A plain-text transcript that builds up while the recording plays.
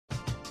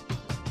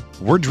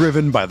We're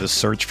driven by the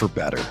search for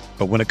better.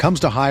 But when it comes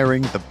to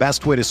hiring, the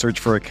best way to search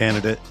for a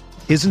candidate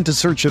isn't to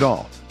search at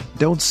all.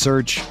 Don't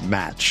search,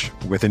 match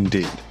with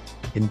Indeed.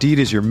 Indeed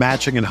is your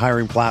matching and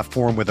hiring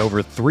platform with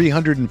over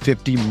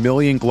 350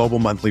 million global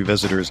monthly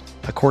visitors,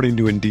 according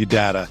to Indeed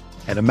data,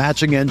 and a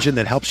matching engine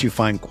that helps you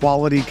find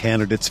quality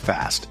candidates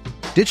fast.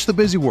 Ditch the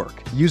busy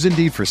work. Use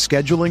Indeed for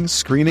scheduling,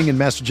 screening, and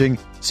messaging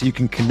so you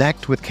can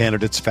connect with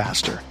candidates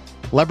faster.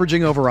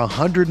 Leveraging over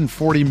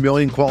 140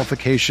 million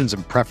qualifications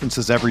and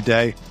preferences every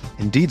day,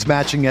 Indeed's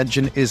matching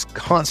engine is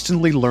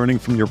constantly learning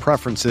from your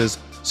preferences,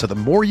 so the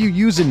more you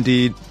use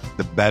Indeed,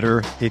 the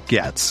better it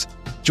gets.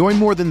 Join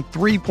more than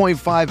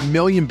 3.5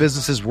 million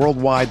businesses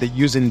worldwide that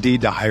use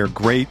Indeed to hire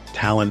great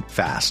talent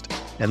fast.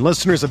 And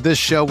listeners of this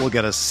show will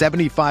get a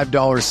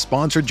 $75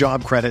 sponsored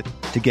job credit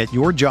to get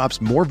your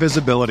jobs more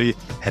visibility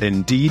at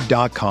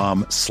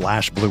Indeed.com/Blue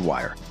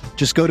Wire.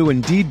 Just go to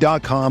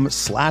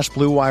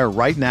Indeed.com/Blue Wire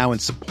right now and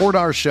support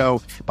our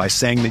show by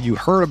saying that you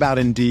heard about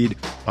Indeed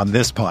on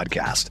this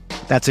podcast.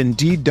 That's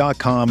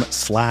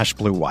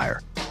Indeed.com/Blue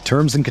Wire.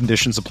 Terms and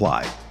conditions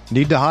apply.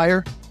 Need to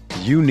hire?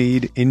 You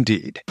need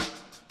Indeed.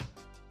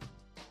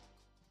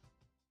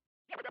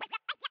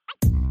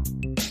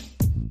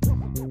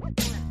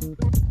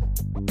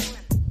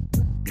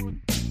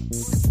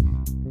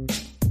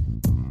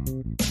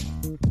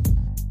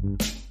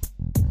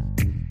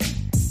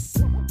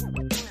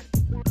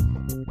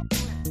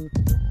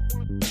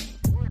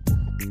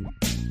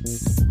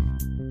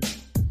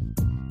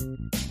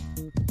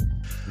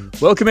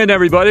 Welcome in,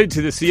 everybody,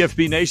 to the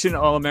CFB Nation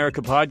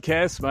All-America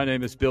Podcast. My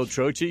name is Bill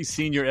Trocchi,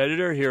 Senior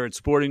Editor here at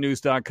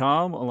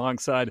SportingNews.com,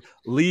 alongside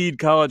lead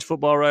college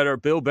football writer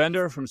Bill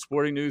Bender from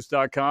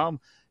SportingNews.com.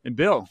 And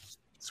Bill,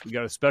 we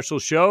got a special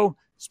show,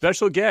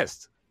 special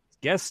guest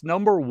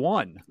number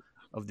 1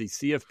 of the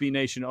CFB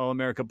Nation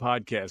All-America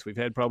Podcast. We've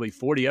had probably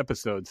 40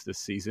 episodes this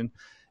season,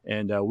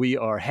 and we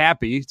are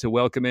happy to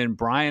welcome in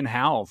Brian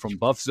Howell from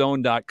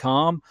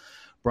BuffZone.com.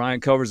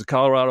 Brian covers the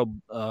Colorado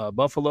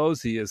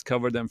Buffaloes. He has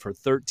covered them for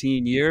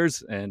 13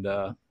 years, and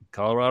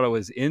Colorado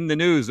is in the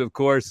news, of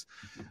course,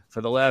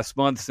 for the last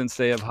month since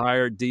they have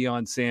hired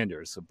Deion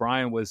Sanders. So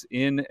Brian was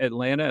in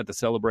Atlanta at the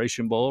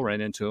Celebration Bowl, ran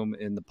into him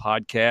in the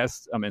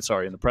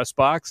in the press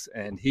box,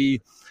 and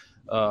he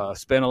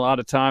spent a lot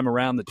of time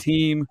around the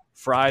team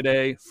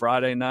Friday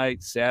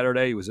night,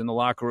 Saturday. He was in the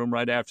locker room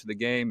right after the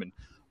game. And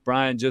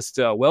Brian, just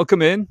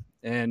welcome in.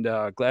 And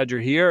glad you're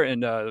here,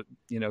 and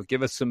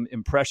give us some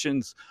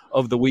impressions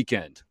of the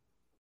weekend.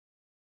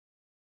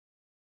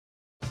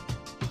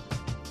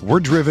 We're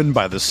driven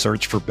by the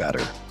search for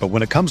better. But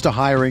when it comes to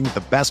hiring,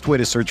 the best way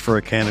to search for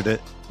a candidate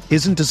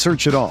isn't to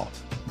search at all.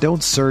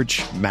 Don't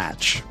search,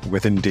 match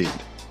with Indeed.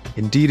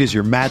 Indeed is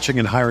your matching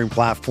and hiring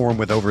platform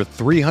with over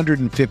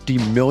 350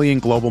 million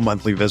global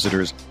monthly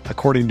visitors,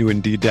 according to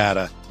Indeed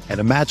data, and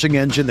a matching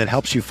engine that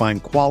helps you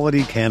find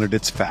quality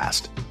candidates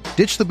fast.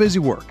 Ditch the busy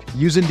work.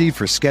 Use Indeed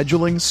for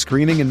scheduling,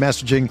 screening, and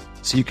messaging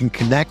so you can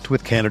connect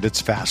with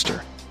candidates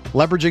faster.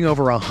 Leveraging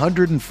over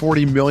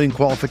 140 million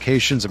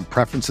qualifications and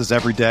preferences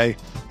every day,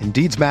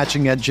 Indeed's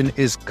matching engine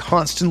is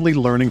constantly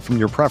learning from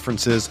your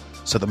preferences,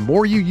 so the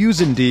more you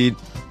use Indeed,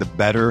 the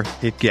better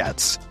it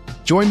gets.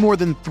 Join more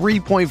than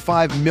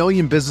 3.5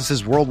 million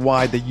businesses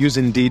worldwide that use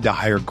Indeed to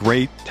hire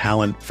great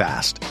talent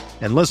fast.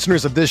 And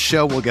listeners of this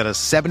show will get a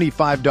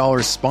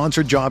 $75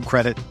 sponsored job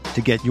credit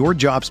to get your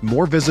jobs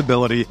more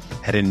visibility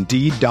at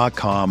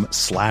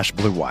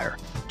Indeed.com/Blue Wire.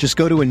 Just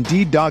go to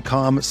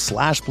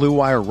Indeed.com/Blue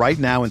Wire right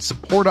now and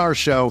support our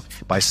show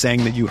by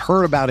saying that you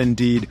heard about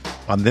Indeed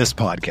on this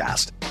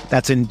podcast.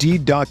 That's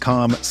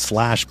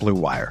Indeed.com/Blue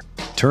Wire.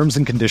 Terms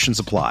and conditions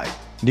apply.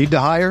 Need to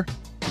hire?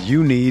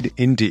 You need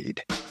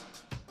Indeed.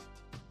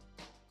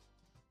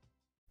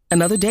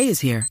 Another day is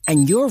here,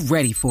 and you're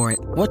ready for it.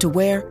 What to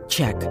wear?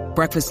 Check.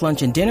 Breakfast,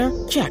 lunch, and dinner?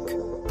 Check.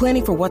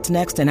 Planning for what's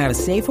next and how to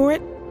save for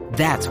it?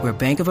 That's where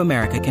Bank of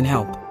America can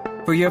help.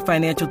 For your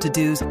financial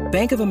to-dos,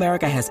 Bank of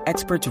America has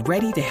experts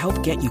ready to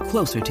help get you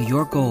closer to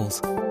your goals.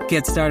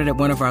 Get started at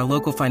one of our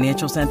local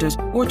financial centers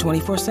or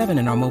 24/7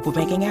 in our mobile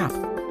banking app.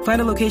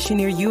 Find a location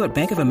near you at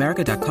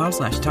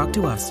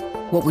bankofamerica.com/talktous.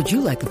 What would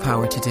you like the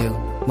power to do?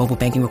 Mobile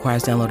banking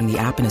requires downloading the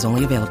app and is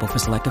only available for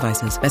select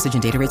devices. Message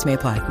and data rates may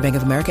apply. Bank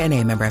of America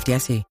NA, member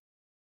FDIC.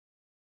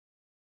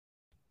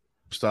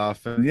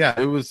 Stuff, and yeah,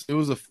 it was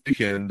a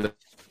weekend,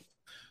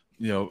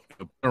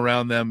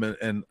 around them,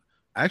 and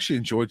I actually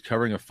enjoyed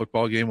covering a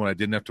football game when I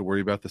didn't have to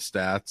worry about the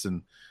stats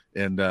and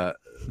the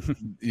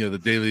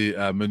daily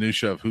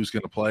minutia of who's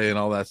going to play and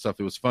all that stuff.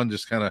 It was fun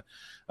just kind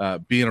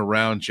of being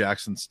around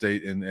Jackson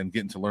State and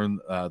getting to learn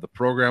the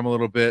program a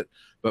little bit,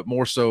 but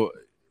more so,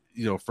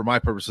 for my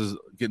purposes,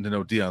 getting to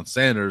know Deion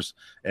Sanders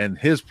and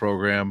his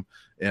program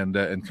and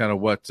kind of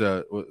what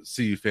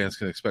CU fans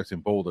can expect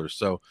in Boulder.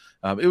 So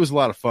it was a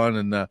lot of fun,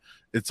 and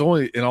it's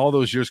only in all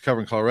those years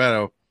covering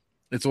Colorado,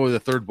 it's only the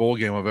third bowl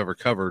game I've ever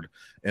covered,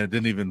 and it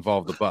didn't even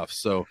involve the Buffs.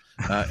 So,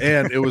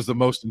 and it was the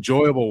most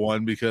enjoyable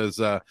one because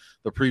the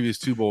previous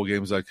two bowl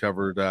games I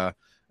covered,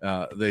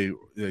 they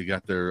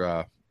got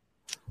their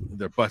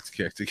their butts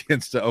kicked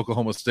against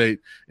Oklahoma State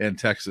and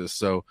Texas.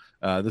 So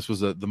this was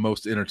the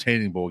most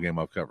entertaining bowl game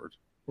I've covered.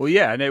 Well,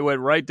 yeah, and it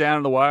went right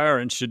down the wire,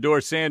 and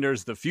Shedeur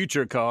Sanders, the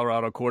future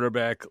Colorado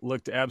quarterback,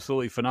 looked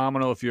absolutely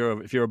phenomenal. If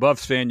you're a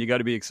Buffs fan, you got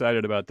to be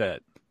excited about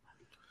that.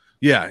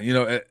 Yeah,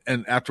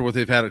 and after what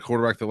they've had at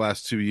quarterback the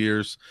last 2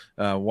 years,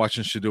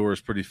 watching Shedeur is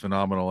pretty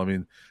phenomenal. I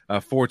mean,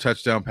 4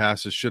 touchdown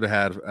passes, should have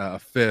had a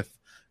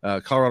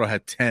 5th. Colorado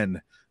had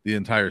 10 the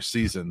entire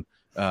season.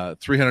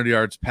 300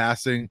 yards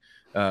passing.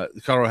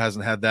 Colorado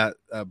hasn't had that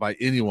by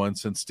anyone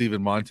since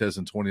Steven Montez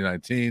in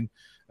 2019.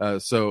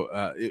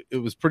 So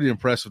it was pretty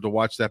impressive to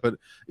watch that. But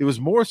it was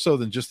more so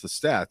than just the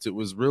stats. It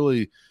was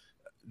really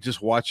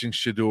just watching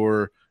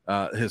Shedeur,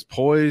 his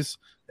poise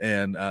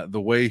and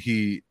the way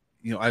he –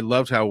 I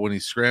loved how when he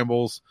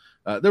scrambles,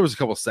 there was a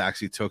couple of sacks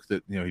he took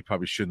that, he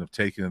probably shouldn't have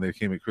taken, and they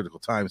came at critical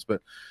times.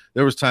 But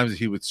there was times that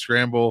he would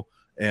scramble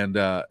and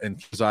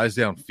his eyes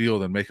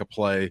downfield and make a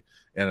play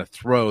and a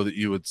throw that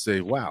you would say,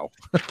 wow,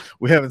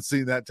 we haven't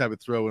seen that type of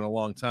throw in a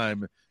long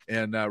time.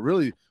 And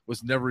really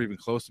was never even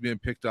close to being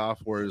picked off,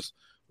 whereas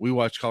we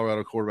watch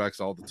Colorado quarterbacks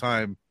all the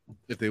time.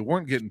 If they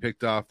weren't getting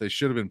picked off, they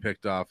should have been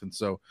picked off. And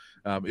so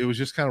it was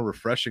just kind of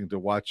refreshing to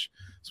watch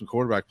some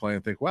quarterback play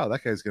and think, wow,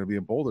 that guy's going to be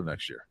in Boulder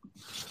next year.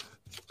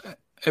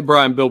 Hey,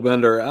 Brian, Bill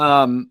Bender.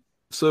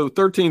 So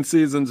 13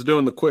 seasons,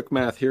 doing the quick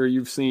math here,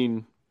 you've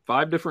seen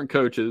 5 different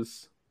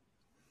coaches,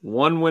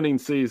 1 winning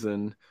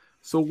season.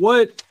 So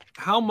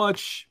how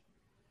much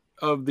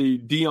of the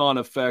Deion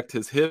effect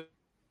has hit?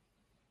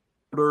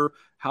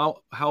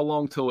 How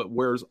long till it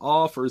wears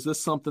off? Or is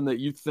this something that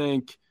you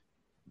think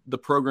the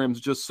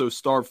program's just so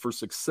starved for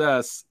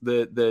success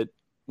that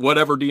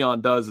whatever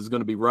Deion does is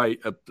going to be right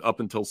up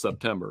until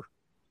September?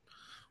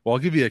 Well, I'll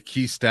give you a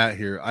key stat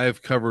here. I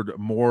have covered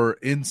more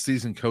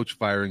in-season coach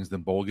firings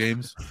than bowl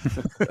games.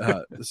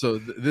 So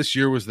this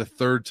year was the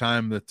 3rd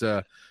time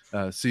that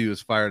CU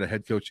has fired a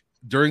head coach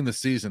during the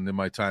season in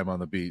my time on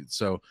the beat.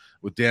 So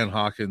with Dan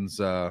Hawkins,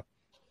 Mike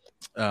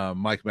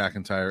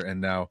McIntyre, and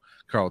now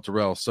Carl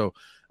Terrell. So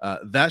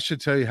that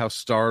should tell you how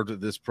starved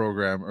this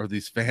program or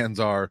these fans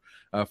are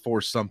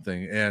for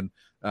something. And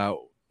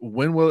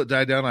when will it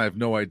die down? I have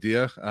no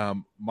idea.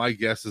 My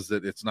guess is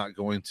that it's not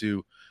going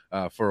to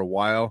for a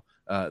while.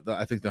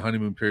 I think the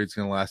honeymoon period is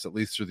going to last at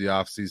least through the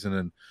off season,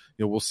 and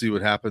we'll see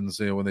what happens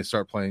when they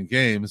start playing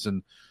games.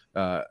 And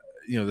the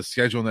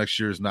schedule next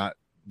year is not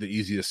the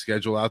easiest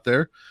schedule out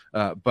there,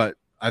 but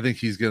I think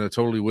he's going to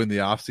totally win the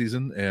off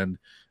season, and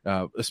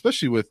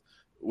especially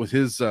with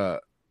his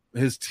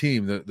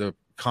team, the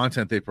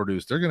content they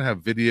produce, they're going to have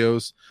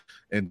videos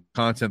and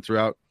content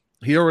throughout.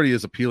 He already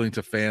is appealing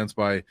to fans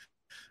by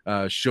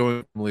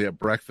showing at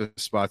breakfast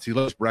spots. He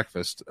loves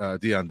breakfast,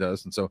 Deion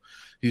does, and so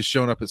he's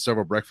shown up at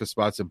several breakfast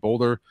spots in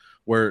Boulder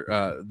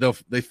where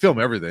they film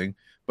everything,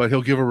 but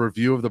he'll give a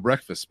review of the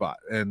breakfast spot,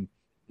 and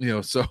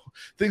so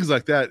things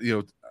like that.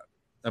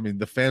 I mean,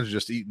 the fans are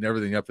just eating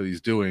everything up that he's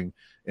doing,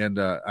 and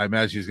I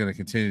imagine he's going to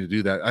continue to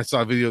do that. I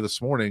saw a video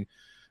this morning.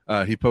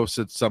 He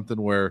posted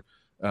something where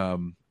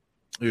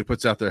he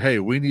puts out there, "Hey,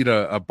 we need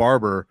a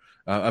barber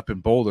up in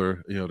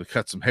Boulder, to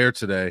cut some hair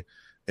today."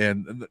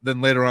 And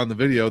then later on in the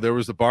video, there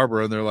was the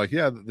barber, and they're like,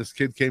 "Yeah, this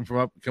kid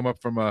come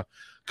up from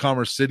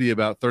Commerce City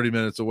about 30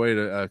 minutes away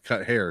to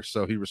cut hair."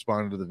 So he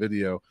responded to the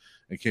video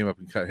and came up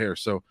and cut hair.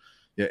 So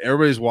yeah,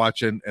 everybody's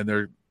watching,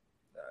 and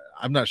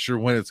I'm not sure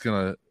when it's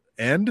going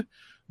to end,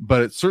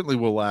 but it certainly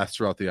will last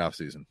throughout the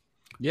offseason.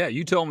 Yeah,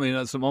 you told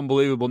me some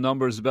unbelievable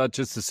numbers about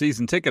just the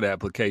season ticket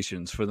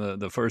applications for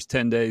the first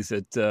 10 days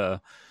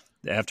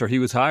after he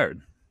was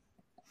hired.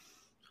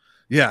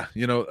 Yeah,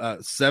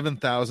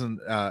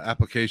 7,000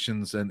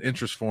 applications and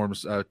interest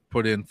forms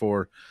put in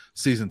for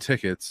season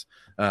tickets.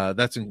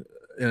 That's in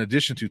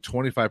addition to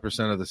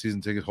 25% of the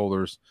season ticket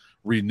holders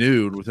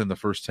renewed within the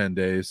first 10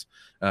 days.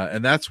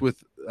 And that's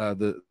with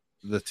the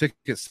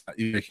tickets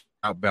you make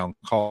outbound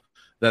call.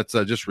 That's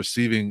just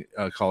receiving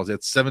calls.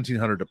 That's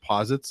 1,700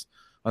 deposits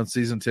on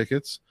season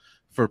tickets.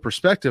 For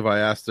perspective, I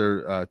asked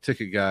their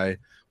ticket guy,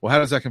 well, how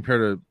does that compare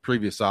to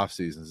previous off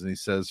seasons? And he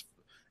says,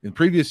 in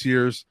previous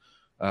years,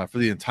 for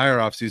the entire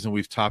offseason,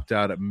 we've topped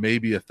out at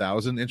maybe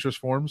 1,000 interest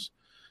forms.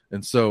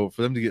 And so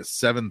for them to get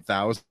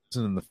 7,000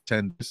 in the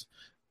 10 days,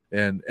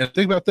 and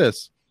think about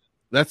this,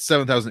 that's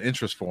 7,000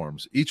 interest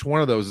forms. Each one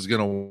of those is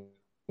going to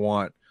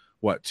want,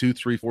 2,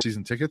 3, 4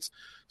 season tickets.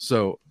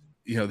 So,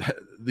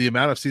 the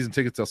amount of season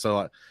tickets they'll sell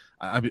out,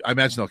 I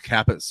imagine they'll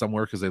cap it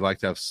somewhere because they like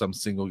to have some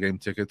single game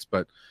tickets.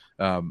 But,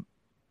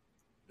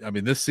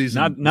 this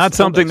season. Not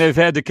something they've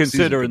had to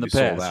consider in the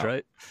past,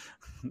 right?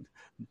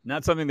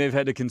 Not something they've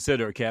had to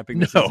consider, capping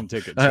the season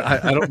tickets.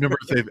 I don't remember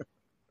if they've.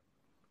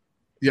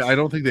 Yeah, I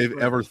don't think they've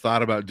ever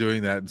thought about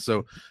doing that, and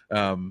so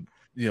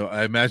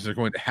I imagine they're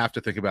going to have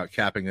to think about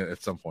capping it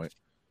at some point.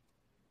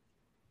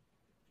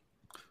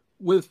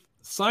 With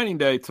signing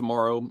day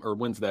tomorrow or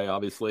Wednesday,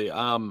 obviously,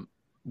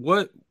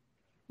 what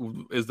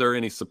is there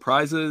any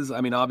surprises?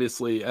 I mean,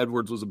 obviously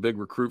Edwards was a big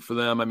recruit for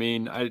them. I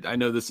mean, I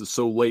know this is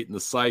so late in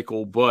the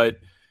cycle, but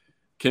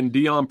can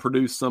Deion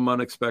produce some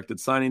unexpected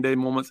signing day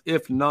moments?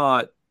 If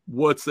not,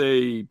 what's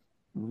a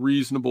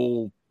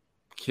reasonable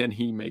can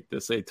he make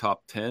this a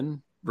top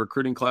 10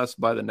 recruiting class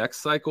by the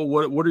next cycle?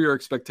 What are your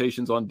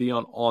expectations on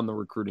Deion on the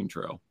recruiting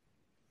trail?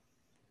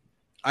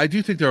 I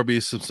do think there will be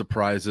some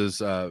surprises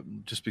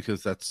just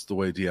because that's the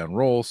way Deion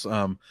rolls.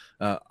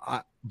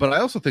 But I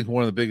also think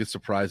one of the biggest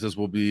surprises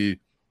will be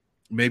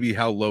maybe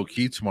how low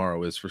key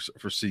tomorrow is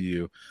for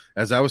CU.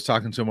 As I was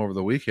talking to him over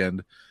the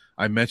weekend,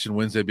 I mentioned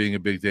Wednesday being a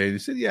big day, and he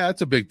said, "Yeah,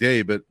 it's a big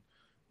day, but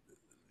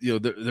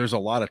there's a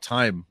lot of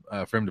time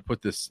for him to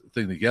put this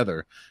thing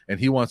together, and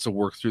he wants to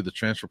work through the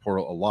transfer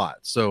portal a lot."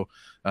 So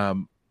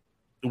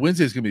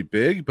Wednesday is going to be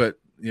big, but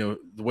the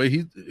way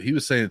he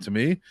was saying it to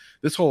me,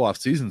 this whole off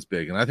season's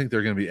big, and I think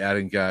they're going to be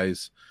adding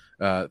guys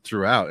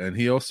throughout. And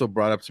he also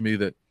brought up to me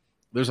that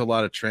there's a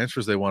lot of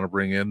transfers they want to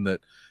bring in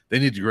that they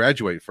need to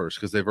graduate first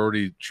because they've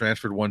already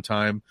transferred one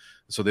time,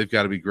 so they've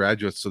got to be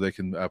graduates so they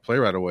can play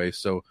right away.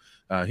 So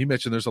he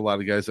mentioned there's a lot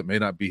of guys that may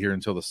not be here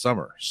until the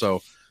summer.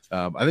 So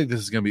I think this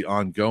is going to be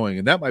ongoing,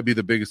 and that might be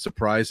the biggest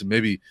surprise and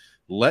maybe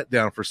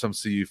letdown for some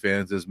CU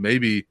fans is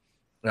maybe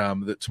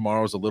that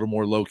tomorrow is a little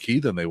more low key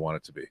than they want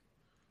it to be.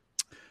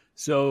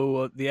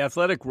 So the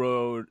Athletic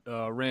Road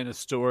ran a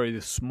story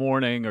this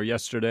morning or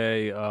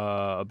yesterday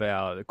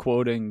about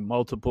quoting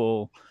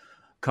multiple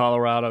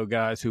Colorado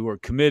guys who were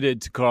committed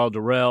to Karl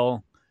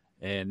Dorrell,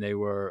 and they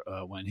were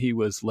when he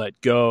was let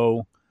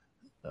go.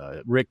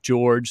 Rick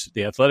George,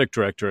 the athletic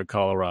director at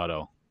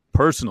Colorado,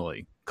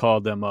 personally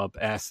called them up,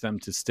 asked them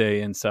to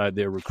stay inside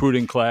their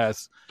recruiting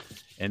class,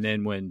 and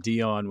then when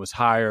Deion was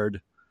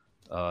hired,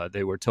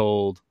 they were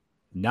told,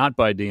 not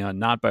by Deion,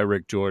 not by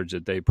Rick George,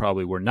 that they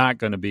probably were not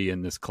going to be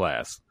in this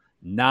class.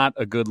 Not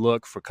a good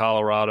look for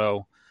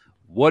Colorado.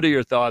 What are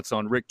your thoughts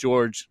on Rick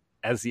George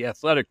as the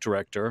athletic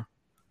director,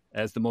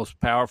 as the most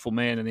powerful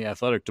man in the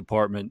athletic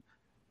department,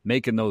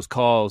 making those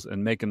calls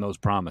and making those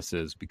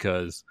promises?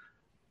 Because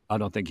I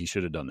don't think he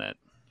should have done that.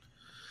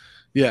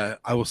 Yeah,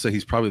 I will say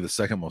he's probably the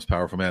second most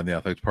powerful man in the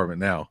athletic department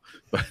now,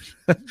 but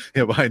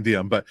behind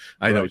Deion. But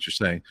I know what you're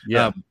saying.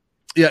 Yeah,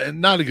 and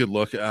not a good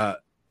look.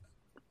 The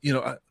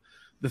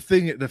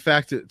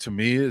fact to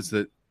me is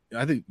that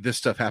I think this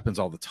stuff happens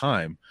all the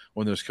time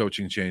when there's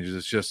coaching changes.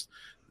 It's just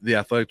the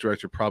athletic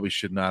director probably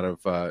should not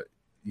have,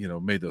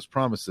 made those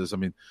promises. I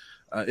mean,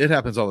 it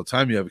happens all the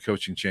time. You have a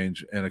coaching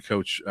change and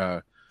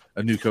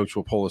a new coach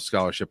will pull a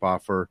scholarship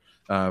offer.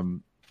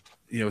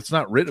 It's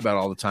not written about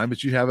all the time,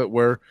 but you have it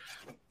where,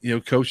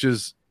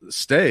 coaches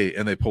stay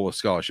and they pull a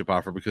scholarship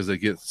offer because they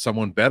get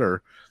someone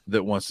better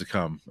that wants to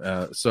come.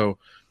 So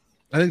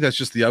I think that's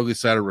just the ugly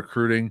side of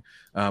recruiting.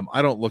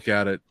 I don't look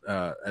at it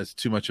as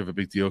too much of a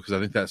big deal because I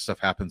think that stuff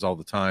happens all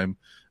the time.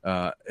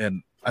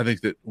 And I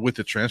think that with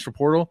the transfer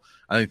portal,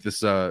 I think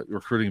this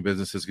recruiting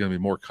business is going to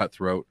be more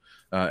cutthroat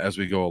as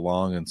we go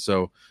along. And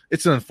so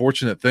it's an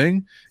unfortunate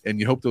thing,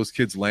 and you hope those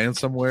kids land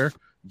somewhere.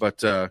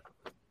 But,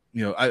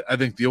 I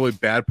think the only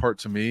bad part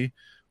to me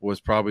was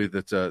probably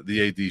that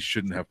the AD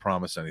shouldn't have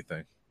promised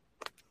anything.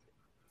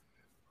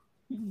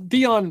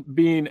 Deion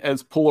being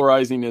as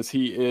polarizing as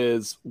he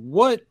is,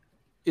 what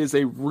is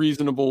a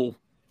reasonable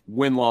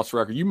win-loss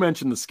record? You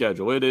mentioned the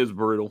schedule. It is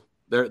brutal.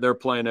 They're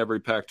playing every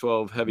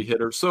Pac-12 heavy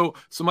hitter. So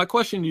my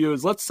question to you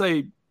is, let's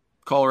say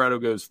Colorado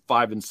goes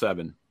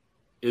 5-7.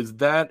 Is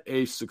that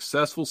a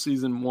successful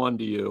season, one,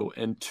 to you?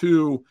 And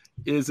two,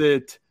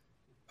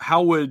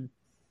 how would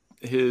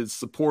his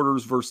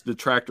supporters versus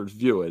detractors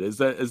view it? Is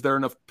there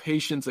enough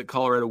patience at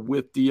Colorado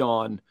with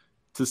Deion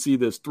to see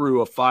this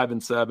through a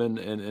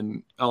 5-7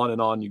 and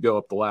on you go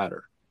up the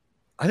ladder?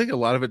 I think a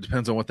lot of it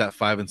depends on what that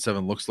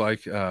 5-7 looks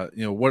like.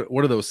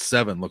 What do those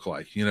 7 look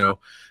like?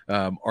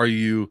 Are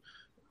you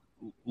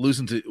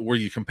losing were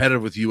you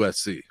competitive with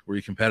USC? Were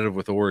you competitive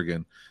with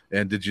Oregon?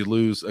 And did you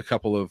lose a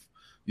couple of,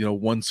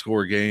 one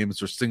score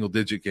games or single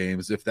digit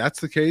games? If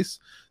that's the case,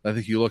 I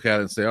think you look at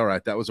it and say, all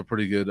right, that was a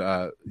pretty good,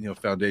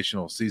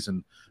 foundational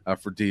season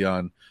for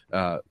Deion.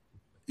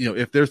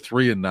 If they're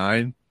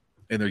 3-9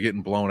 and they're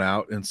getting blown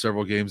out in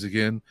several games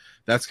again,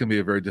 that's going to be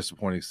a very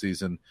disappointing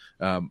season.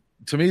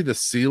 To me, the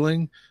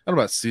ceiling, I don't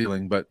know about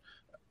ceiling, but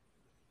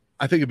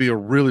I think it'd be a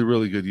really,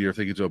 really good year if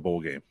they get to a bowl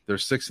game. They're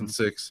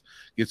 6-6,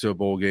 get to a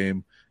bowl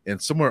game,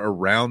 and somewhere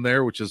around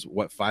there, which is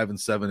what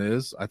 5-7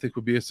 is, I think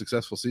would be a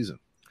successful season.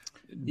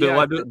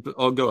 Bill,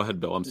 I'll go ahead,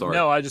 Bill. I'm sorry.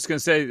 No, I was just going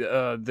to say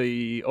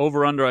the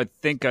over-under I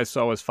think I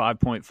saw was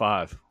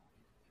 5.5.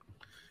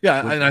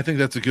 Yeah, and I think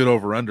that's a good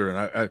over-under.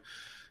 And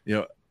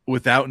I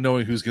without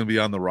knowing who's going to be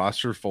on the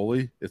roster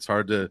fully, it's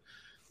hard to,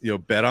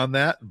 bet on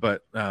that.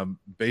 But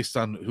based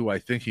on who I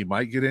think he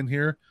might get in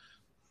here,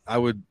 I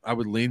would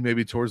lean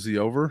maybe towards the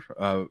over.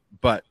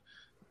 But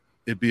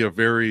it'd be a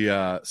very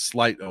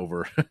slight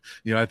over.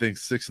 I think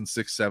 6-6,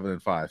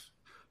 7-5.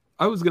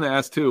 I was going to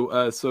ask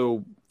too.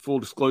 So full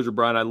disclosure,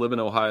 Brian, I live in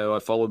Ohio. I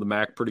follow the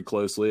MAC pretty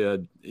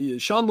closely.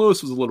 Sean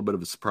Lewis was a little bit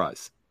of a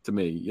surprise to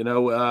me.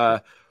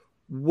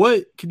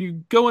 What can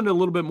you go into a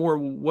little bit more?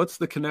 What's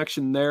the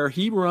connection there?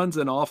 He runs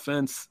an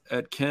offense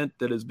at Kent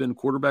that has been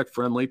quarterback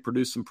friendly,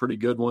 produced some pretty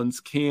good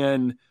ones.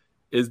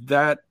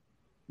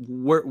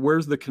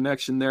 Where's the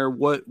connection there?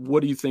 What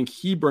do you think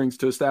he brings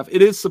to a staff?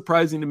 It is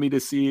surprising to me to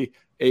see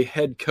a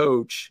head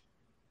coach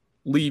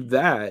leave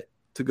that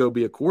to go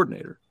be a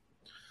coordinator.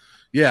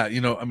 Yeah,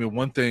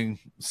 one thing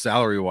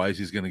salary-wise,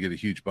 he's going to get a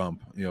huge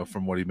bump,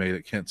 from what he made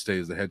at Kent State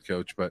as the head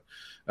coach. But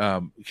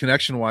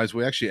connection-wise,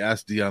 we actually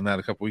asked Deion that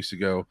a couple weeks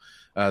ago.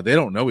 They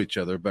don't know each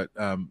other, but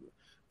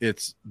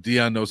it's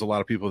Deion knows a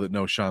lot of people that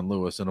know Sean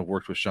Lewis and have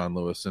worked with Sean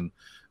Lewis and,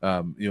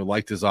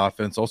 liked his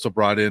offense. Also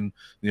brought in,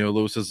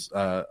 Lewis's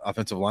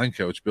offensive line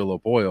coach, Bill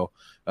O'Boyle,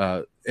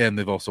 and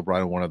they've also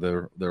brought in one of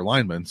their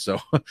linemen. So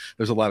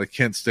there's a lot of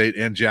Kent State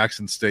and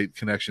Jackson State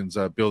connections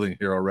building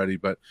here already.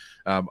 But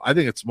I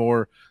think it's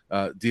more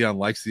Deion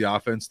likes the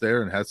offense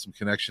there and has some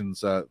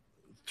connections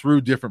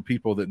through different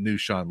people that knew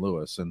Sean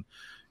Lewis. And,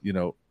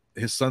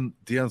 his son,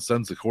 Deion's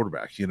son's the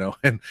quarterback, and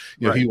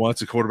Right. He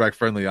wants a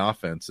quarterback-friendly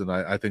offense. And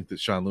I think that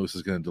Sean Lewis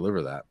is going to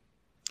deliver that.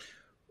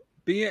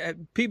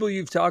 People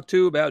you've talked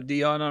to about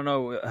Deion, I don't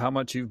know how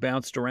much you've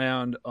bounced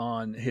around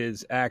on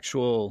his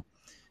actual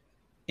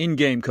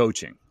in-game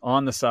coaching,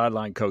 on the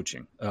sideline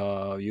coaching.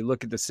 You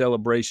look at the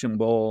Celebration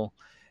Bowl,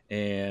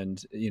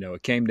 and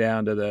it came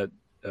down to that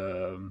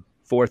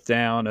fourth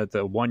down at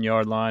the 1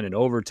 yard line in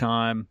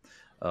overtime.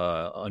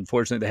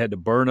 Unfortunately, they had to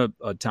burn a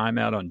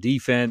timeout on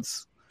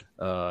defense,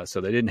 so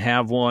they didn't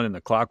have one, and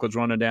the clock was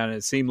running down. And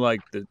it seemed like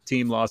the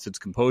team lost its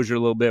composure a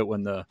little bit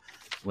when the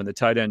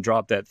tight end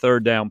dropped that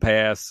third down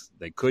pass.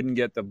 They couldn't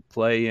get the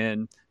play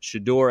in.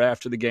 Shedeur,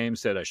 after the game,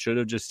 said, I should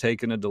have just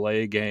taken a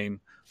delay game,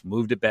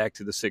 moved it back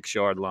to the 6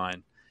 yard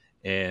line,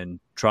 and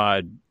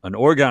tried an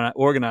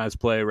organized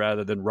play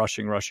rather than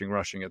rushing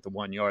at the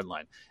 1 yard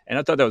line. And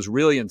I thought that was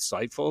really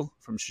insightful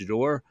from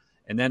Shedeur.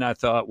 And then I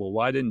thought, well,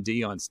 why didn't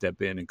Deion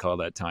step in and call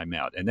that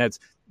timeout? And that's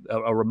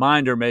a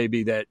reminder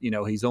maybe that,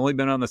 he's only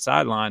been on the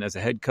sideline as a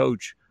head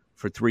coach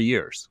for 3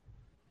 years.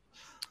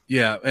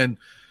 Yeah, and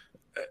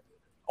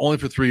only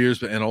for 3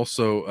 years, and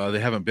also they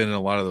haven't been in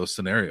a lot of those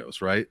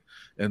scenarios, right?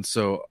 And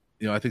so,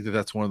 I think that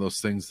that's one of those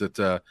things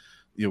that,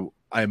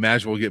 I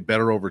imagine will get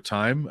better over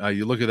time.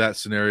 You look at that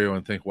scenario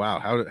and think, wow,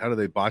 how do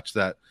they botch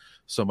that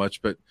so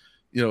much? But,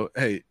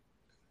 hey,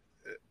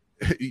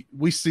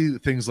 we see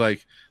things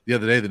like the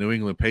other day, the New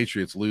England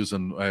Patriots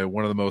losing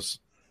one of the most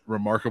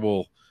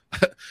remarkable,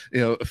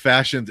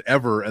 fashions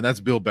ever, and that's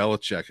Bill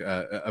Belichick,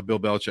 a Bill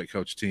Belichick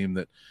coach team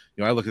that,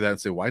 I look at that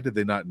and say, why did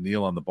they not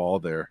kneel on the ball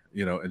there,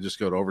 and just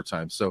go to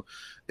overtime? So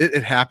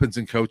it happens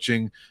in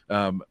coaching.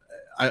 I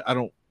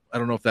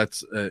don't know if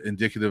that's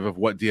indicative of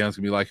what Deion's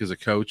gonna be like as a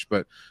coach,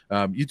 but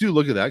you do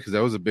look at that because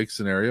that was a big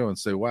scenario and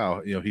say,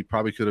 wow, he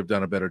probably could have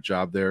done a better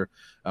job there.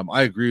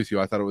 I agree with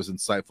you. I thought it was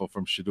insightful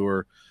from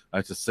Shedeur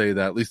to say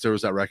that at least there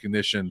was that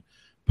recognition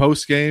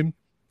post game,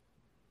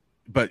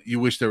 but you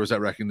wish there was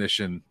that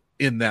recognition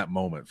in that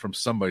moment from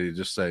somebody to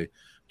just say,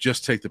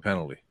 just take the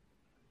penalty.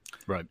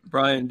 Right.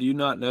 Brian, do you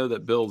not know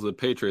that Bill's a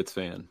Patriots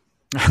fan?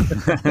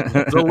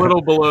 It's a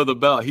little below the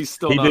belt. He's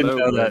still not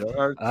over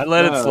that. I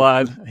let it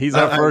slide. He's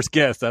our first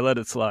guest. I let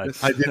it slide.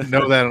 I didn't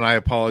know that, and I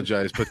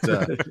apologize, but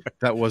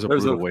that was a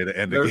brutal way to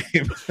end a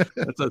game.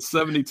 It's a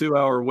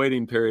 72-hour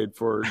waiting period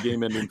for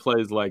game-ending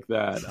plays like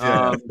that.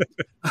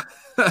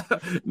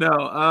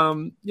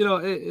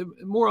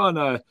 More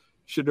on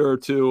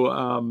Shedeur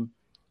too.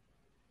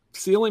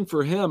 Ceiling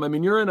for him. I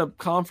mean, you're in a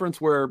conference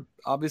where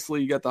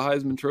obviously you got the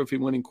Heisman Trophy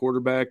winning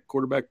quarterback.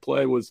 Quarterback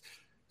play was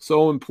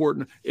so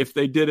important. If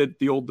they did it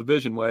the old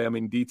division way, I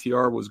mean,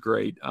 DTR was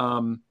great.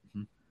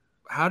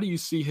 How do you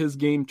see his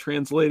game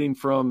translating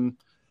from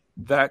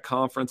that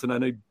conference? And I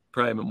know you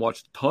probably haven't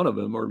watched a ton of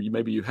him, or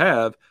maybe you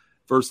have,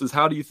 versus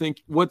how do you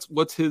think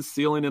what's his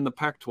ceiling in the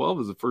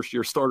Pac-12 as a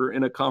first-year starter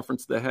in a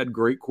conference that had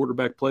great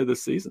quarterback play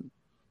this season?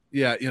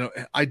 Yeah,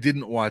 I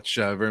didn't watch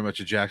very much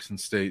of Jackson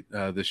State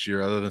this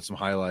year other than some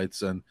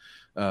highlights. And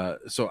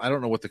so I don't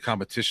know what the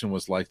competition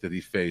was like that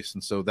he faced.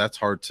 And so that's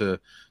hard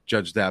to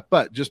judge that.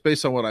 But just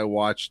based on what I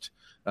watched,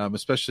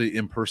 especially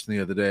in person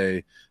the other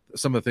day,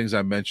 some of the things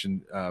I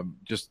mentioned,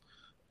 just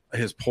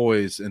his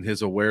poise and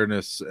his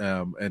awareness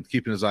and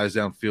keeping his eyes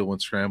downfield when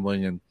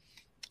scrambling. And,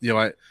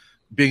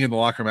 being in the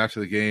locker room after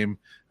the game,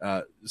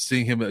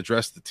 seeing him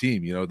address the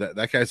team,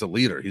 that guy's a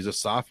leader. He's a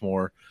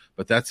sophomore,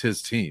 but that's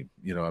his team.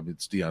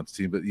 It's Deion's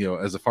team, but,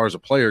 as far as a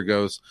player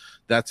goes,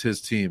 that's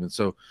his team. And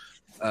so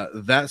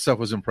that stuff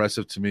was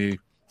impressive to me.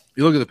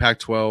 You look at the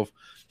Pac-12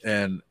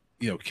 and,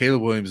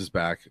 Caleb Williams is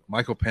back.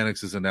 Michael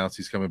Penix has announced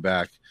he's coming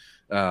back.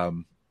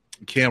 Cam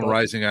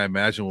Rising, I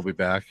imagine, will be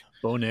back.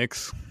 Bo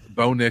Nix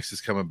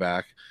is coming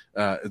back.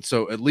 And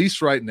so at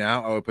least right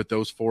now, I would put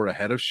those four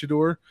ahead of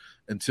Shedeur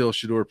until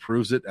Shedeur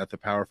proves it at the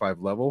Power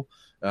 5 level.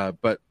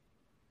 But,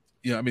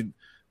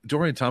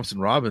 Dorian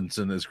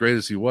Thompson-Robinson, as great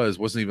as he was,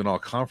 wasn't even all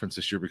conference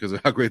this year because of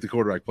how great the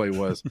quarterback play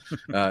was.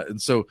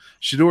 And so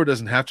Shedeur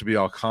doesn't have to be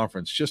all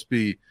conference,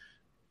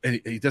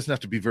 and he doesn't have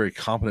to be very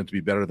competent to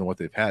be better than what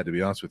they've had, to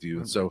be honest with you.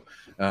 And so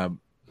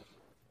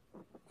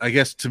I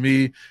guess to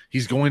me,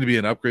 he's going to be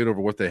an upgrade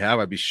over what they have.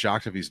 I'd be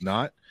shocked if he's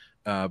not.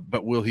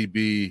 But will he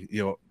be,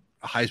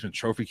 a Heisman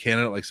Trophy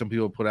candidate like some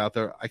people put out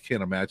there? I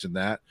can't imagine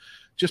that.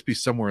 Just be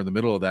somewhere in the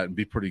middle of that and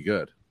be pretty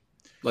good.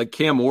 Like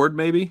Cam Ward,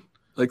 maybe?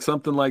 Like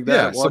something like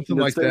that. Yeah, something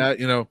like that.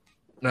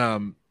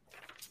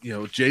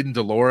 Jaden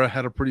DeLora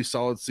had a pretty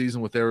solid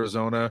season with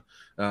Arizona.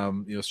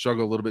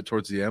 Struggled a little bit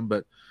towards the end,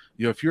 but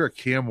if you're a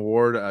Cam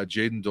Ward,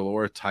 Jaden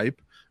DeLora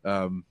type,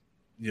 then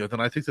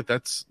I think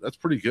that's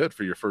pretty good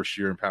for your first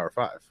year in Power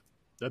 5.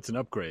 That's an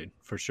upgrade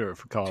for sure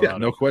for Colorado. Yeah,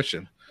 no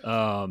question.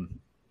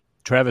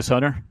 Travis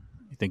Hunter,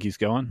 you think he's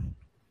going?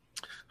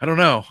 I don't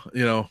know.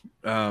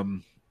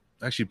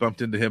 Actually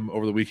bumped into him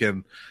over the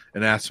weekend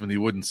and asked him, and he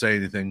wouldn't say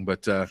anything.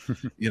 But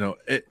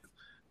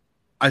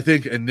I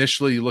think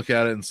initially you look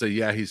at it and say,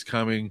 yeah, he's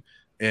coming.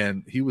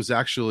 And he was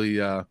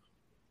actually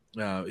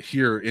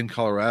here in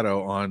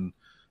Colorado on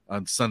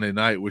Sunday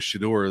night with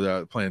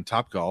Shedeur playing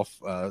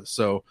Topgolf.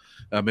 So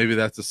maybe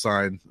that's a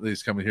sign that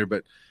he's coming here.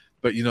 But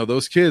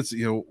those kids,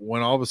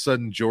 when all of a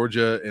sudden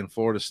Georgia and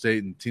Florida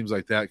State and teams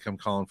like that come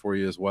calling for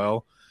you as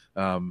well,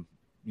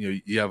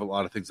 you have a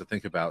lot of things to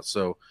think about.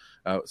 So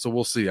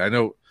we'll see. I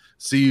know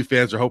CU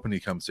fans are hoping he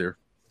comes here.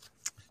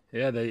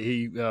 Yeah,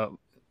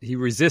 he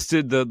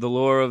resisted the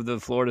lure of the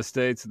Florida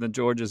States and the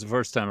Georgias the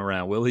first time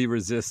around. Will he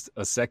resist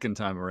a second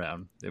time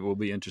around? It will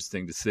be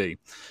interesting to see.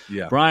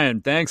 Yeah,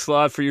 Brian, thanks a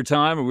lot for your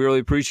time. We really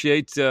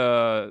appreciate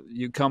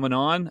you coming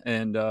on.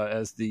 And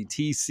as the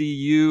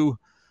TCU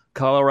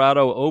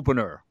Colorado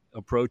opener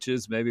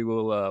approaches, maybe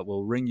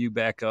we'll ring you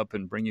back up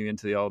and bring you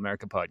into the All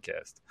America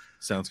podcast.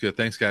 Sounds good.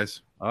 Thanks,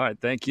 guys. All right,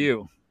 thank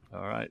you.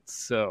 All right,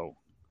 so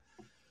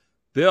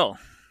Bill,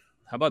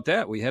 how about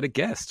that? We had a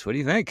guest. What do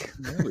you think?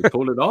 Yeah, we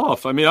pulled it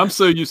off. I mean, I'm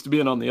so used to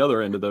being on the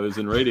other end of those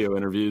in radio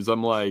interviews.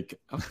 I'm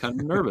kind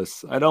of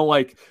nervous. I'd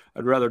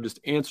rather just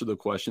answer the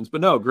questions.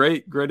 But no,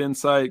 great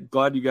insight.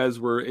 Glad you guys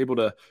were able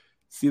to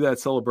see that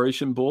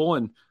Celebration Bowl.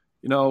 And,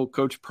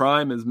 Coach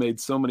Prime has made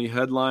so many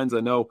headlines.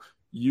 I know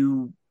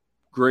you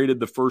graded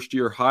the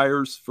first-year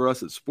hires for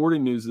us at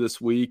Sporting News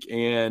this week,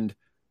 and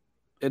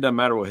it doesn't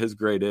matter what his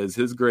grade is.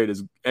 His grade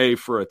is A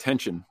for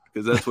attention,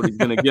 because that's what he's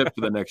going to get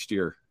for the next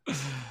year.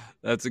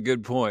 That's a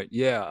good point.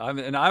 Yeah.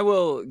 And I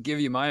will give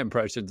you my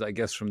impressions, I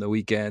guess, from the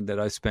weekend that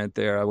I spent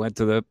there. I went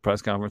to the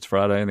press conference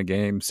Friday and the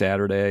game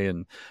Saturday,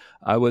 and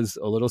I was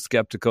a little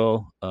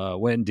skeptical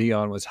when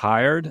Deion was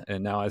hired.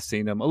 And now I've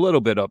seen him a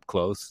little bit up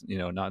close,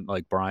 not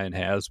like Brian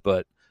has,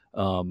 but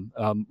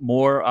I'm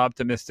more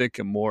optimistic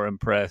and more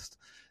impressed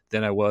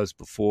than I was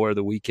before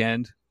the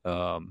weekend.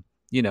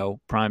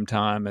 Prime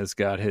Time has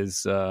got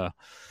his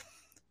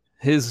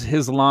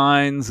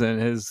lines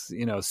and his,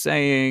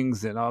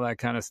 sayings and all that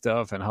kind of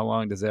stuff. And how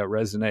long does that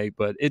resonate?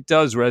 But it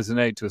does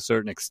resonate to a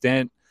certain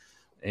extent.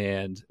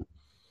 And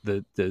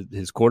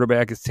his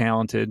quarterback is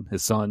talented.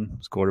 His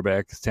son's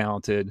quarterback is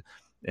talented,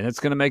 and it's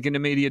going to make an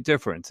immediate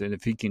difference. And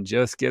if he can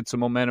just get some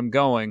momentum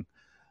going,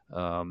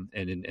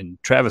 and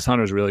Travis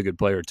Hunter's a really good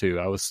player too.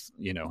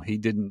 He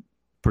didn't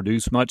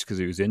produce much because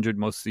he was injured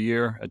most of the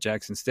year at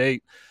Jackson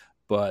State,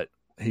 but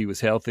he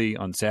was healthy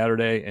on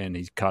Saturday, and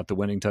he caught the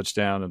winning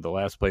touchdown in the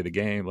last play of the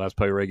game, last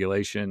play of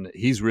regulation.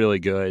 He's really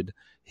good.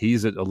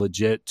 He's a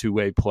legit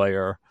two-way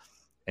player.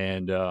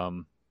 And,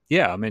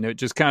 it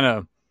just kind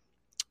of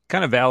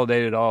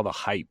validated all the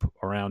hype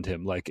around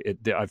him.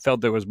 I felt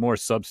there was more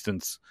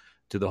substance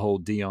to the whole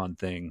Deion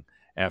thing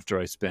after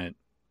I spent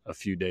a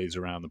few days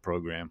around the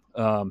program.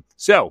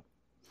 So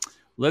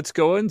let's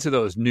go into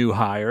those new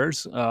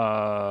hires.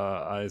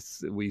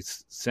 We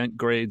sent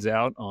grades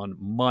out on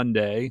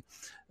Monday.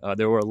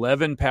 There were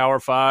 11 Power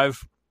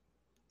 5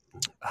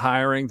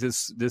 hiring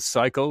this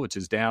cycle, which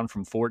is down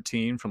from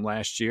 14 from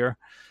last year.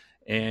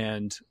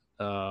 And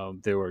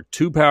there were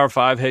 2 Power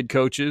 5 head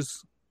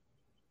coaches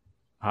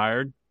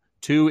hired,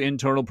 2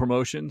 internal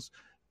promotions,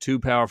 2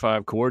 Power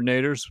 5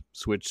 coordinators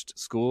switched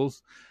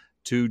schools,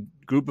 2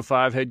 Group of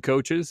 5 head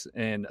coaches,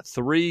 and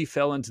 3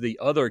 fell into the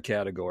other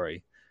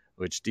category,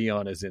 which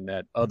Deion is in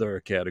that other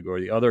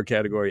category. The other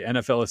category,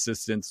 NFL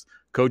assistants,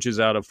 coaches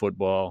out of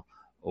football,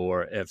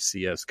 or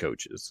FCS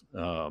coaches.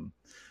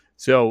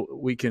 So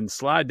we can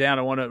slide down.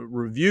 I want to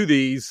review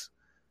these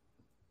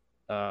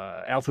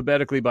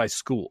alphabetically by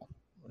school,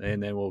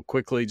 and then we'll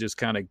quickly just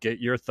kind of get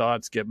your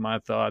thoughts, get my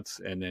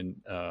thoughts, and then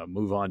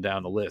move on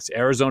down the list.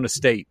 Arizona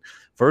State,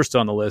 first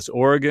on the list.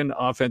 Oregon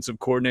offensive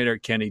coordinator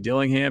Kenny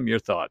Dillingham, your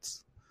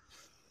thoughts?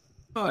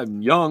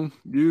 I'm young,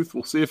 youth.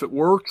 We'll see if it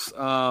works.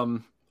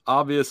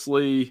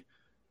 Obviously,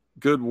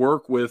 good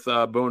work with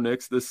Bo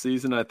Nix this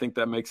season. I think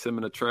that makes him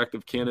an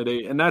attractive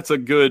candidate, and that's a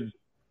good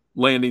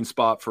landing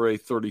spot for a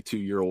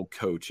 32-year-old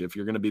coach. If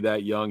you're going to be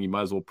that young, you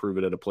might as well prove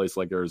it at a place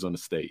like Arizona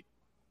State.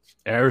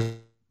 Arizona,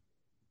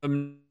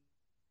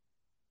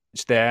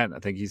 I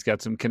think he's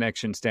got some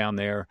connections down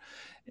there.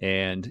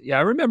 And, yeah,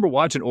 I remember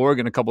watching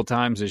Oregon a couple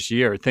times this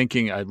year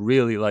thinking I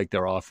really liked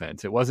their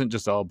offense. It wasn't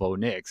just all Bo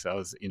Nix.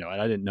 I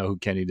didn't know who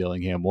Kenny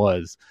Dillingham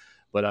was.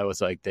 But I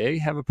was like, they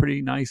have a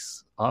pretty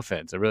nice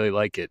offense. I really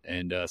like it.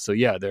 And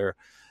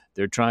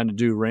they're trying to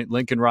do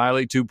Lincoln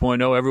Riley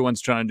 2.0. Everyone's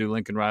trying to do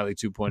Lincoln Riley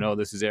 2.0.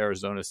 This is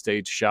Arizona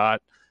State's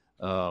shot.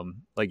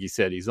 Like you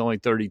said, he's only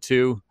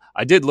 32.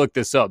 I did look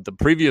this up. The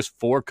previous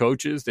 4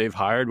 coaches they've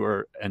hired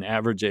were an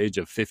average age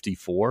of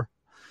 54.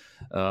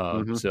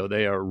 So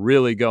they are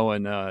really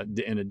going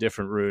in a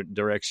different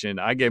direction.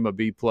 I gave him a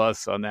B+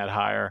 on that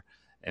hire.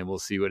 and we'll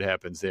see what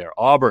happens there.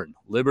 Auburn,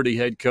 Liberty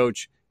head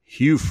coach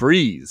Hugh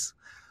Freeze.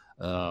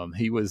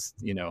 He was,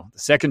 the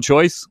second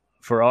choice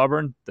for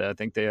Auburn. I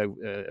think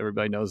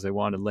everybody knows they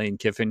wanted Lane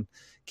Kiffin.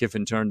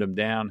 Kiffin turned him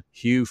down.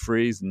 Hugh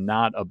Freeze,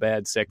 not a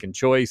bad second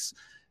choice.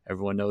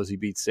 Everyone knows he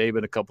beat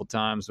Saban a couple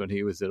times when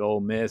he was at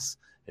Ole Miss.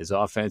 His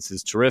offense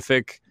is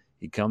terrific.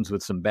 He comes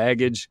with some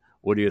baggage.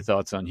 What are your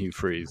thoughts on Hugh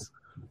Freeze?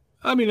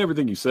 I mean,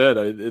 everything you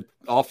said.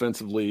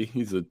 Offensively,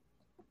 he's a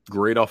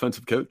great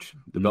offensive coach.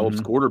 Develops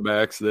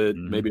quarterbacks that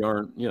maybe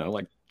aren't,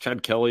 like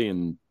Chad Kelly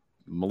and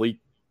Malik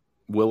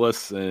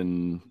Willis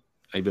and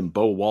even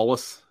Bo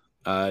Wallace.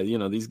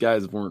 These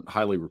guys weren't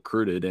highly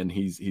recruited, and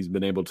he's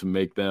been able to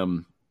make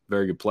them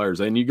very good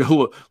players. And you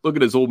go look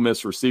at his Ole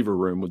Miss receiver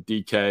room with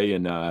DK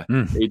and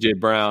A.J.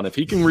 Brown. If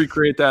he can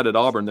recreate that at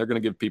Auburn, they're going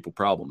to give people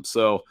problems.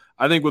 So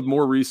I think with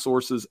more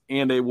resources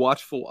and a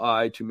watchful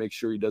eye to make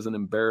sure he doesn't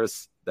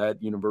embarrass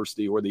that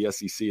university or the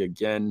SEC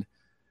again,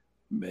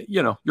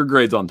 your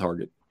grade's on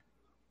target.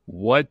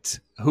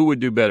 Who would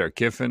do better,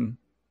 Kiffin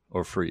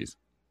or Freeze?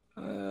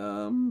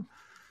 That's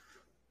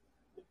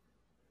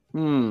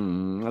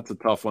a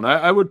tough one.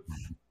 I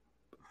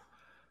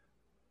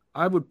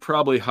would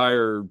probably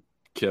hire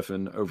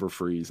Kiffin over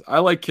Freeze. I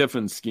like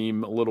Kiffin's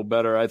scheme a little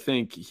better. I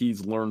think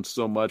he's learned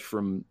so much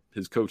from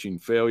his coaching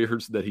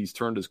failures that he's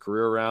turned his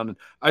career around. And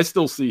I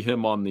still see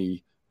him on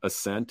the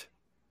ascent,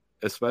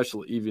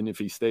 especially even if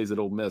he stays at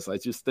Ole Miss. I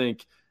just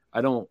think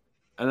I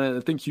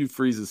think Hugh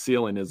Freeze's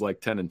ceiling is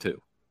like 10-2,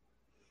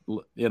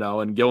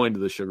 and going to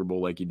the Sugar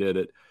Bowl like he did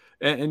it.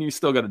 And you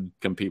still got to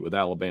compete with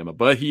Alabama,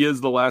 but he is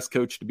the last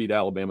coach to beat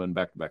Alabama in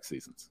back-to-back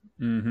seasons.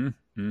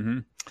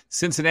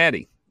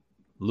 Cincinnati,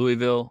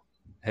 Louisville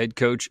head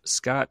coach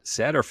Scott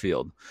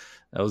Satterfield.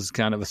 That was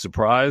kind of a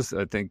surprise.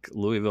 I think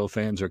Louisville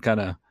fans are kind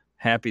of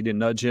happy to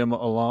nudge him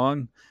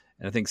along.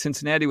 And I think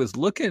Cincinnati was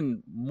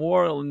looking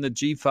more in the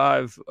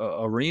G5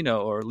 arena,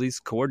 or at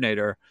least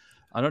coordinator.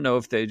 I don't know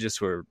if they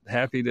just were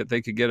happy that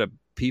they could get a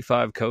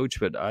P5 coach,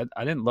 but I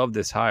didn't love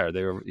this hire.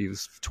 He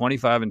was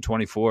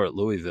 25-24 at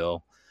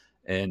Louisville.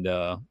 And,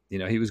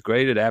 he was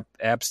great at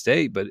App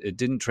State, but it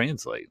didn't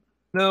translate.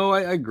 No,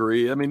 I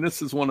agree. I mean,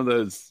 this is one of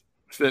those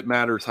fit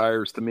matters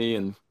hires to me.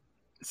 And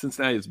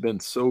Cincinnati has been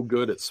so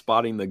good at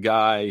spotting the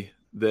guy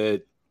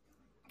that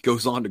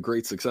goes on to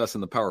great success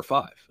in the Power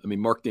Five. I mean,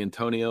 Mark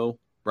D'Antonio,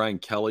 Brian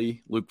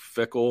Kelly, Luke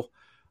Fickell.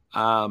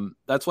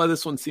 That's why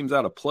this one seems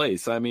out of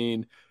place. I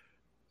mean,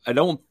 I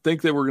don't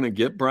think they were going to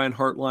get Brian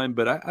Hartline,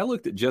 but I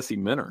looked at Jesse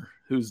Minter,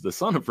 who's the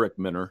son of Rick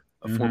Minter,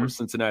 a former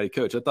Cincinnati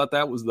coach. I thought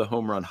that was the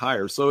home run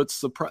hire. So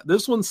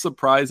this one's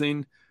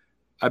surprising.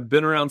 I've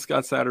been around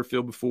Scott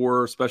Satterfield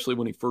before, especially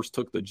when he first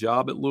took the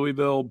job at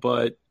Louisville.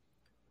 But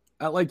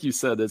like you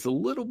said, there's a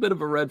little bit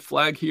of a red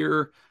flag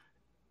here.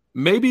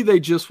 Maybe they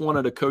just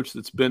wanted a coach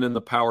that's been in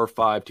the Power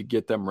Five to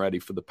get them ready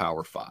for the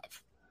Power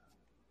Five.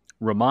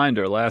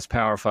 Reminder, last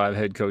Power Five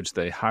head coach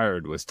they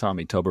hired was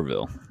Tommy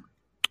Tuberville.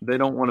 They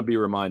don't want to be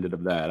reminded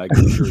of that. I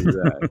can assure you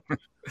that.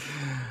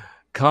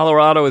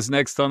 Colorado is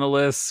next on the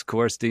list. Of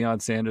course,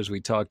 Deion Sanders,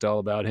 we talked all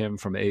about him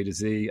from A to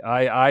Z.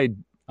 I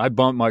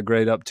bumped my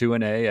grade up to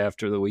an A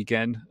after the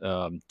weekend.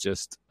 The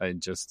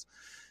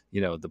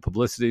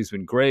publicity's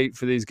been great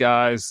for these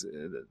guys.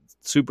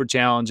 Super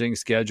challenging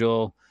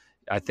schedule.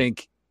 I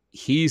think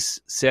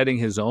he's setting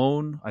his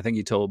own. I think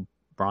he told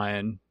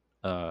Brian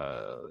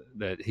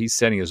that he's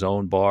setting his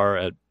own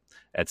bar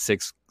at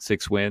six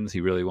wins.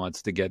 He really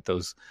wants to get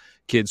those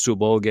kids to a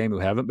bowl game who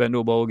haven't been to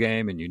a bowl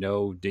game, and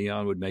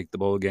Deion would make the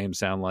bowl game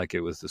sound like it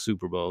was the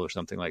Super Bowl or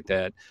something like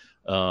that.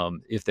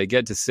 If they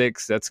get to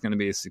 6, that's going to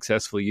be a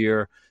successful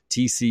year.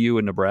 TCU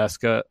and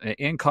Nebraska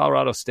and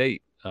Colorado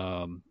State,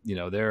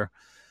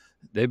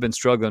 they've been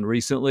struggling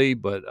recently,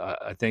 but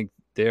I think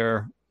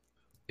they're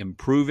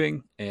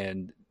improving,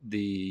 and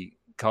the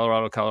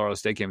Colorado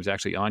State game is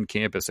actually on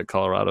campus at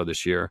Colorado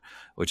this year,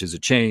 which is a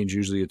change.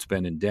 Usually it's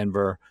been in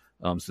Denver.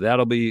 So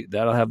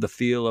that'll have the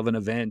feel of an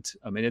event.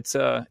 I mean, it's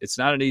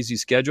not an easy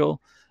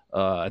schedule.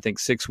 I think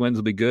 6 wins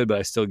will be good, but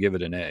I still give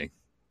it an A.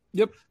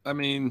 Yep. I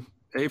mean,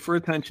 A for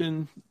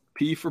attention,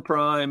 P for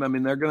prime. I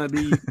mean, they're going to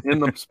be in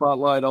the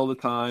spotlight all the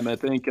time. I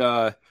think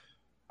I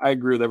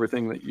agree with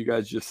everything that you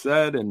guys just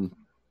said, and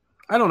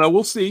I don't know.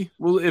 We'll see.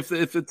 Well, if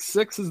it's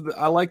 6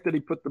 I like that he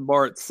put the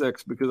bar at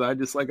 6,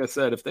 because like I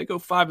said, if they go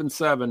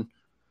 5-7,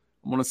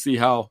 I want to see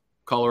how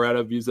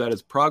Colorado views that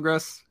as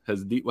progress. How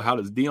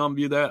does Deion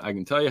view that? I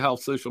can tell you how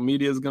social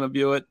media is going to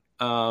view it.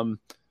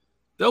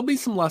 There'll be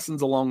some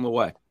lessons along the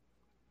way.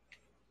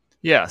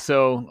 Yeah.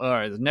 So, all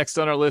right. Next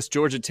on our list,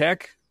 Georgia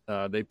Tech.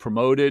 They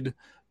promoted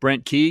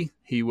Brent Key.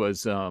 He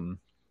was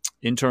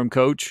interim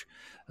coach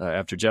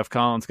after Jeff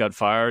Collins got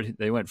fired.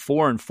 They went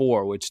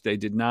 4-4, which they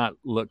did not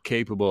look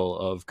capable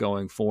of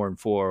going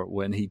 4-4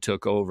 when he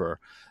took over.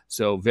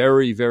 So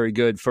very, very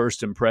good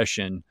first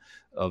impression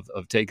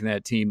of taking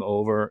that team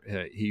over.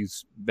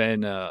 He's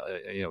been,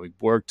 he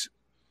worked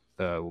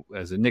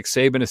as a Nick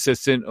Saban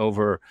assistant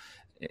over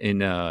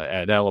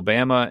at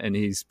Alabama, and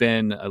he's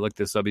been, I looked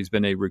this up, he's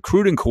been a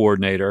recruiting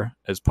coordinator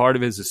as part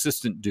of his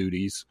assistant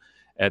duties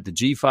at the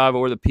G5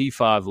 or the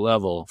P5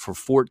 level for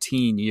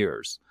 14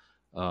 years.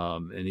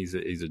 and he's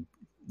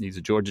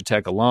a Georgia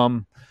Tech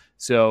alum.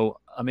 So,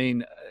 I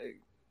mean,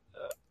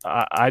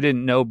 I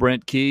didn't know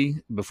Brent Key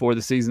before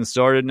the season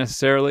started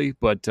necessarily,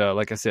 but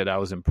like I said, I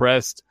was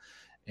impressed,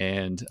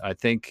 and I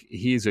think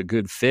he's a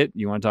good fit.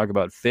 You want to talk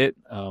about fit?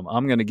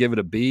 I'm going to give it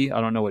a B.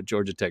 I don't know what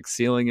Georgia Tech's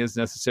ceiling is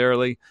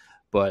necessarily,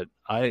 but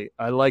I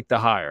like the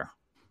hire.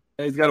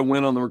 He's got to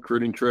win on the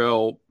recruiting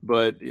trail,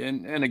 but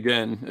and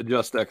again,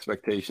 adjust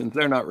expectations.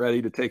 They're not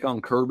ready to take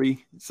on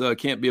Kirby, so it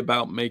can't be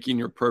about making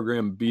your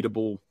program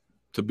beatable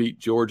to beat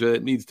Georgia.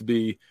 It needs to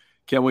be,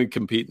 can we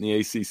compete in the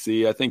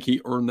ACC? I think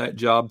he earned that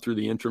job through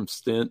the interim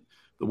stint.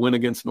 The win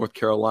against North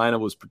Carolina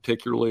was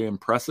particularly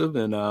impressive,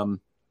 and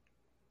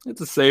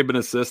it's a Saban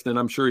assistant.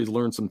 I'm sure he's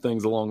learned some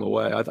things along the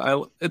way.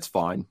 It's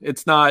fine.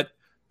 It's not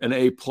an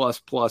A++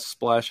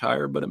 splash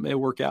hire, but it may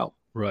work out.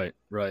 Right.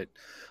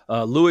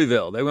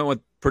 Louisville, they went with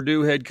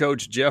Purdue head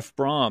coach Jeff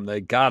Brom. They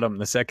got him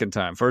the second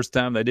time. First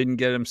time they didn't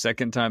get him.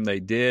 Second time they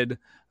did.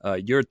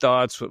 Your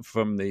thoughts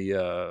from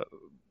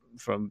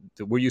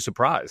were you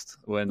surprised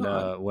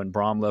when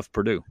Brom left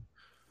Purdue?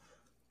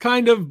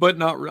 Kind of, but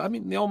not. I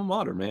mean, the alma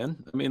mater,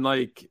 man. I mean,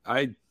 like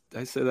I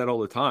say that all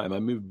the time. I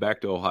moved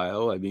back to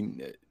Ohio. I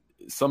mean,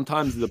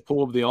 sometimes the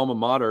pull of the alma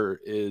mater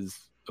is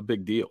a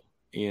big deal,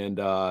 and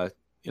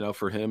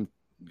for him,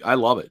 I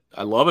love it.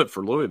 I love it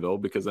for Louisville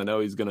because I know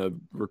he's going to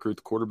recruit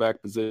the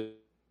quarterback position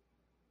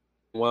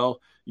well.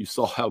 You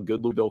saw how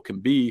good Louisville can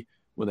be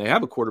when they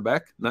have a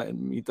quarterback.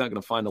 He's not going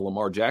to find a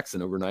Lamar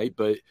Jackson overnight,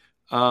 but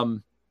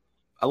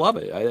I love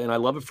it. And I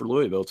love it for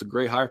Louisville. It's a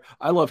great hire.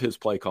 I love his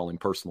play calling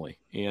personally,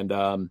 and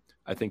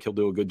I think he'll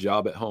do a good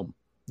job at home.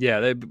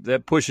 Yeah,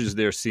 that pushes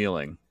their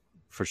ceiling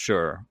for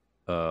sure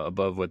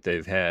above what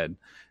they had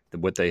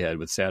with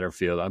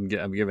Satterfield.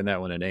 I'm giving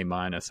that one an A-.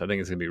 I think it's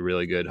going to be a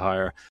really good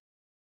hire.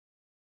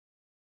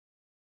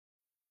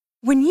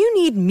 When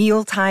you need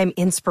mealtime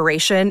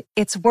inspiration,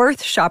 it's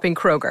worth shopping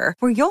Kroger,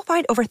 where you'll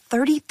find over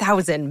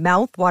 30,000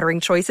 mouth-watering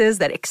choices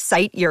that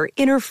excite your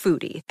inner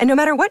foodie. And no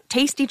matter what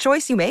tasty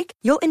choice you make,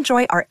 you'll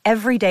enjoy our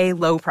everyday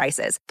low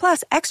prices,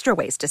 plus extra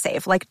ways to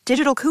save, like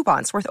digital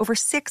coupons worth over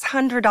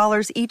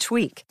 $600 each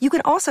week. You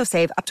can also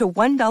save up to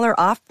 $1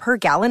 off per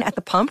gallon at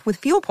the pump with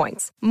fuel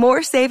points.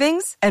 More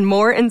savings and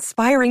more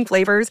inspiring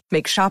flavors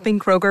make shopping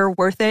Kroger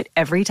worth it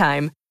every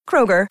time.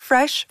 Kroger,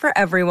 fresh for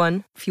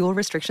everyone. Fuel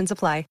restrictions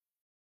apply.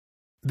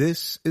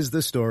 This is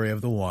the story of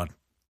the one.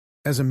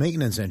 As a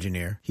maintenance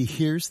engineer, he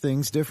hears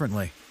things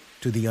differently.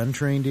 To the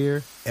untrained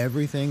ear,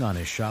 everything on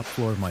his shop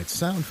floor might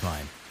sound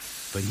fine,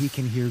 but he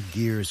can hear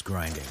gears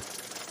grinding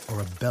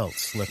or a belt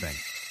slipping.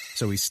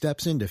 So he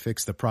steps in to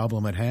fix the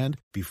problem at hand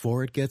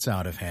before it gets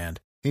out of hand.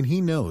 And he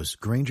knows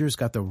Grainger's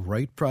got the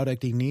right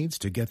product he needs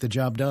to get the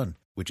job done,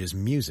 which is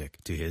music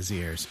to his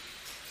ears.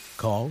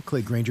 Call,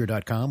 click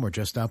Grainger.com, or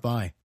just stop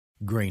by.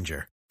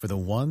 Grainger, for the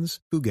ones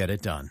who get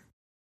it done.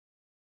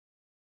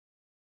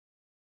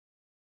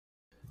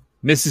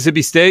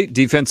 Mississippi State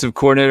defensive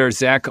coordinator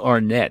Zach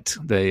Arnett.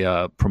 They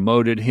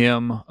promoted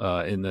him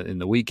in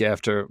the week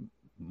after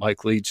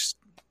Mike Leach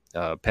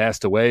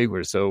passed away.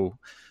 We're so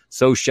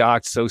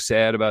shocked, so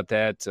sad about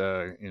that.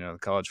 The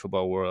college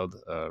football world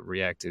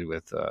reacted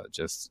with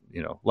just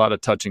a lot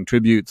of touching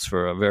tributes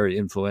for a very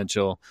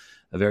influential,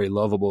 a very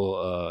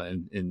lovable,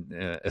 and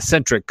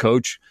eccentric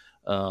coach.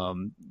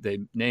 They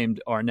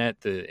named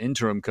Arnett the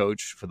interim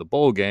coach for the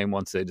bowl game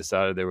once they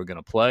decided they were going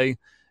to play.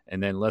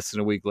 And then less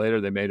than a week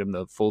later, they made him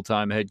the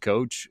full-time head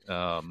coach.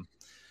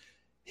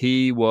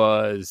 He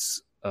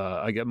was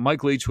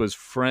Mike Leach was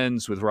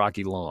friends with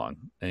Rocky Long,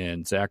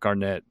 and Zach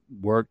Arnett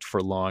worked for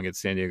Long at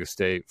San Diego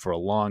State for a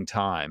long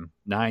time,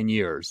 9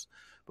 years,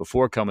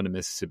 before coming to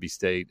Mississippi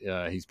State.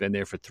 He's been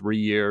there for 3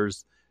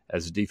 years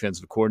as a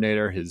defensive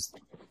coordinator. His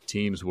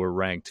teams were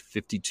ranked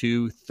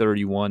 52,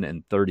 31,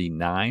 and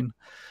 39.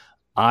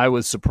 I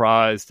was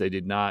surprised they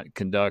did not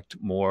conduct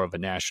more of a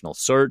national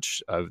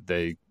search.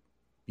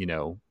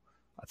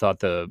 I thought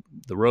the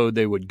road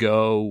they would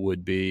go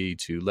would be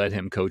to let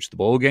him coach the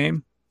bowl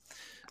game,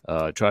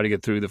 try to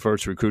get through the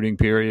first recruiting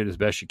period as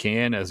best you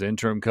can as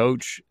interim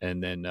coach,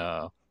 and then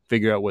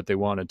figure out what they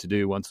wanted to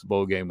do once the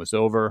bowl game was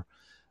over.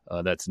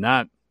 That's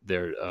not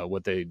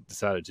what they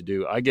decided to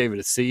do. I gave it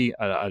a C.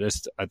 I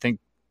think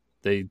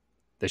they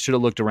should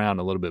have looked around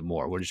a little bit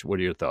more. What are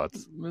your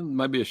thoughts? It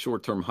might be a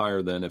short-term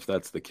hire then if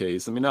that's the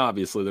case. I mean,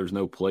 obviously there's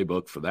no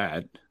playbook for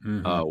that,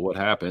 what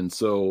happened.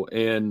 So,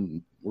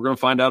 and we're going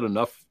to find out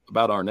enough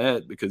about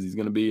Arnett because he's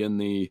going to be in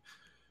the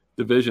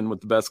division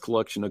with the best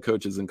collection of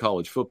coaches in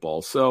college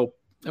football. So,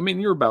 I mean,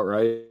 you're about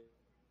right.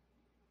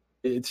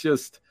 It's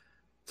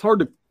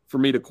hard for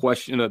me to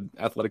question an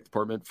athletic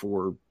department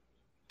for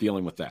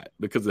dealing with that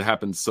because it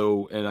happens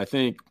so. And I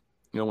think,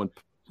 when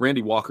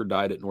Randy Walker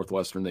died at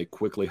Northwestern, they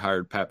quickly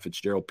hired Pat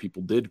Fitzgerald.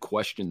 People did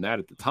question that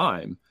at the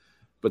time,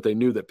 but they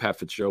knew that Pat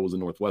Fitzgerald was a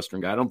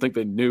Northwestern guy. I don't think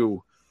they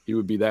knew he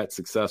would be that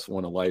successful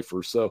in a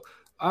lifer. So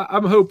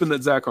I'm hoping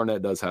that Zach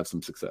Arnett does have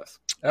some success.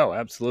 Oh,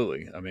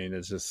 absolutely. I mean,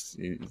 it's just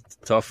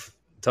tough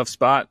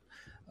spot.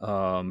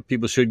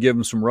 People should give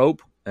him some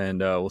rope, and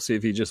we'll see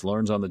if he just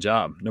learns on the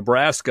job.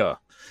 Nebraska,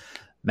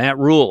 Matt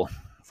Rule,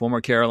 former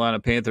Carolina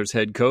Panthers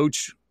head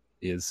coach.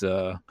 His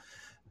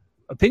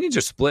opinions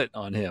are split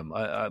on him,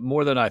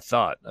 more than I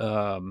thought.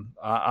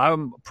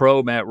 I'm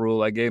pro Matt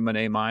Rule. I gave him an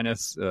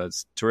A-.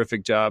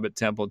 Terrific job at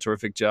Temple,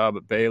 terrific job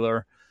at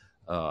Baylor.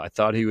 I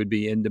thought he would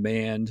be in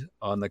demand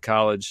on the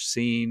college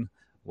scene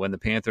when the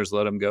Panthers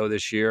let him go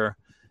this year,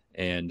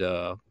 and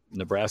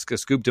Nebraska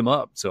scooped him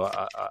up. So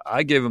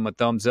I give him a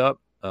thumbs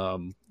up.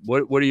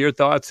 What are your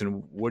thoughts,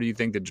 and what do you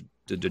think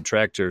the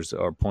detractors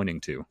are pointing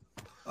to?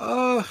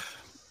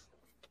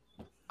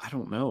 I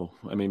don't know.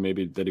 I mean,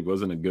 maybe that he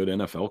wasn't a good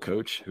NFL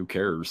coach. Who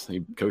cares? He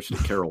coached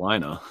at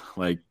Carolina.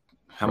 Like,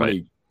 how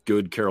many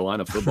good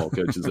Carolina football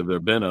coaches have there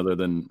been other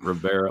than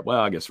Rivera? Well,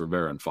 I guess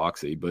Rivera and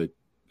Foxy, but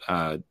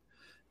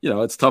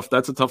it's tough.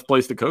 That's a tough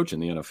place to coach in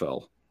the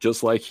NFL.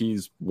 Just like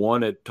he's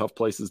won at tough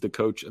places to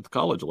coach at the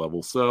college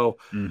level. So,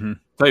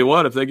 tell you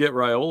what, if they get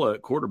Raiola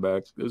at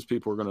quarterback, those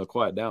people are going to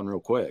quiet down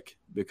real quick,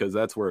 because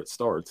that's where it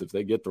starts. If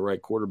they get the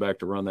right quarterback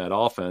to run that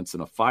offense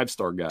and a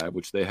 5-star guy,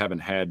 which they haven't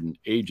had in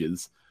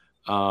ages,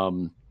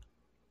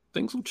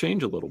 things will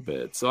change a little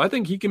bit. So I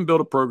think he can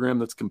build a program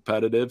that's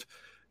competitive.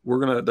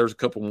 There's a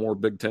couple more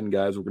Big Ten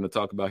guys we're going to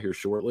talk about here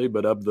shortly,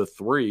 but of the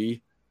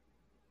three,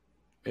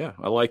 yeah,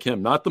 I like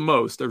him. Not the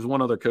most. There's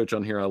one other coach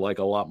on here I like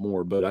a lot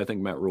more, but I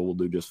think Matt Rule will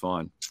do just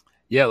fine.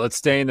 Yeah, let's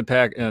stay in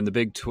the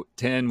Big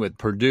Ten with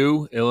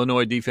Purdue.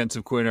 Illinois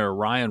defensive coordinator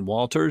Ryan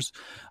Walters.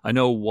 I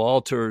know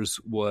Walters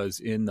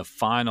was in the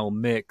final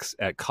mix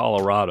at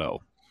Colorado,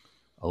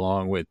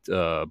 along with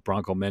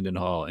Bronco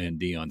Mendenhall and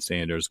Deion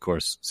Sanders. Of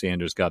course,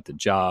 Sanders got the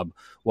job.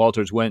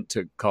 Walters went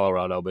to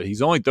Colorado, but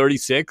he's only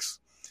 36.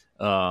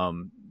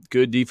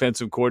 Good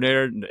defensive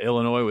coordinator.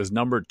 Illinois was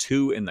number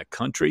 2 in the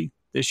country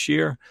this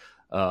year.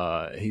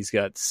 He's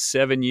got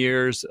 7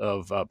 years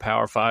of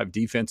Power 5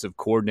 defensive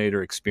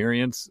coordinator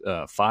experience,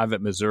 5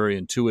 at Missouri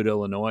and 2 at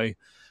Illinois.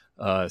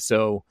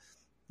 So,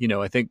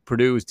 I think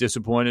Purdue is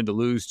disappointed to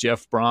lose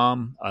Jeff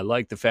Brom. I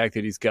like the fact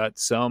that he's got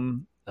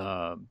some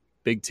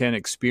Big Ten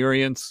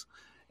experience.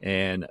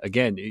 And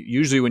again,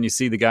 usually when you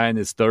see the guy in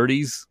his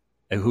 30s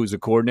who's a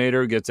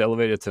coordinator gets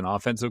elevated to an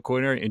offensive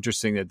coordinator,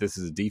 interesting that this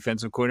is a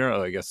defensive coordinator.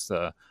 I guess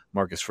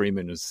Marcus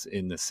Freeman is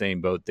in the same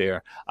boat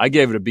there. I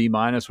gave it a B-.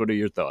 What are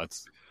your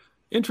thoughts?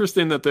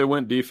 Interesting that they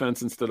went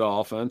defense instead of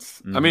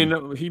offense. I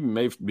mean, he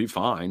may be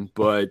fine,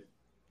 but,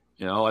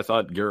 I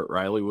thought Garrett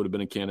Riley would have been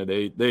a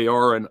candidate. They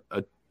are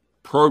a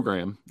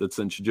program that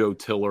since Joe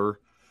Tiller,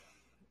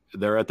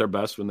 they're at their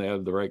best when they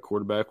have the right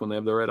quarterback, when they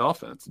have the right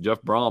offense.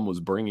 Jeff Brom was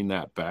bringing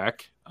that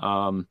back,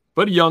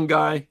 but a young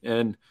guy,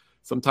 and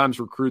sometimes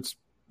recruits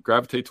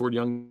gravitate toward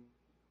young.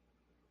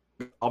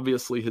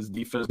 Obviously, his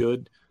defense is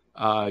good.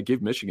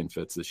 Gave Michigan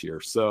fits this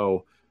year.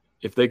 So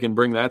if they can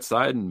bring that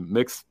side and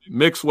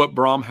mix what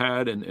Brom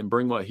had and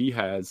bring what he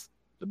has,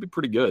 that'd be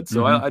pretty good.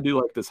 So I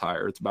do like this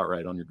hire. It's about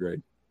right on your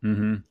grade.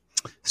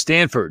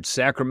 Stanford,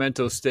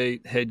 Sacramento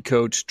State head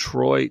coach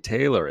Troy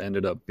Taylor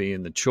ended up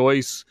being the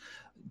choice.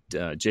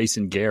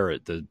 Jason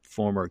Garrett, the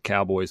former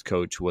Cowboys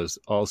coach, was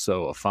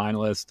also a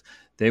finalist.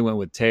 They went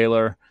with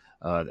Taylor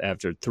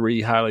after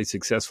 3 highly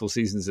successful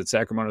seasons at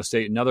Sacramento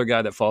State. Another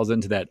guy that falls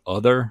into that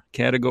other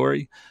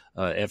category,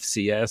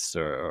 FCS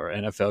or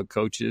NFL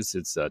coaches.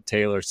 It's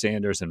Taylor,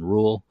 Sanders, and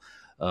Rule.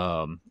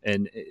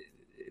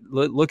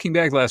 Looking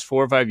back the last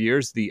 4 or 5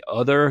 years, the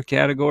other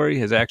category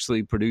has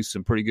actually produced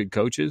some pretty good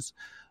coaches.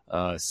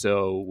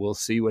 So we'll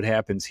see what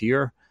happens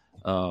here.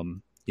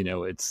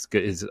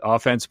 His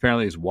offense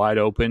apparently is wide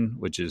open,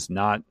 which is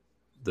not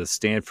the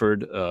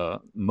Stanford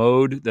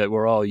mode that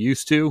we're all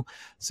used to.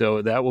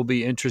 So that will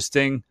be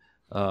interesting.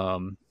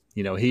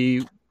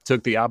 He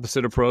took the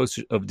opposite approach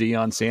of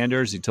Deion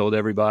Sanders. He told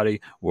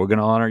everybody, we're going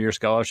to honor your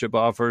scholarship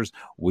offers.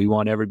 We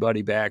want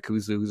everybody back. We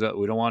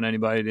don't want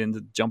anybody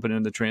jumping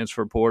in the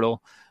transfer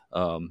portal.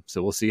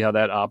 So we'll see how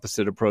that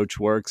opposite approach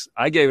works.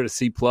 I gave it a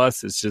C+.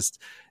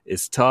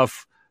 It's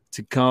tough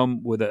to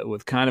come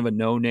with kind of a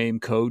no-name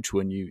coach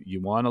when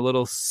you want a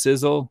little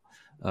sizzle.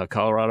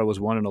 Colorado was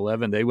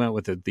 1-11. They went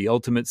with the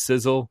ultimate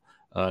sizzle.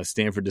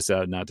 Stanford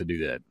decided not to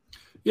do that.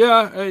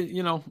 Yeah,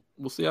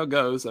 we'll see how it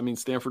goes. I mean,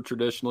 Stanford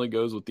traditionally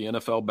goes with the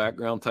NFL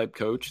background type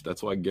coach.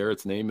 That's why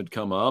Garrett's name had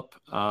come up.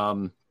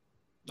 I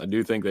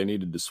do think they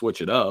needed to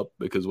switch it up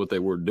because what they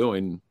were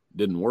doing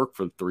didn't work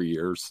for 3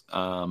 years.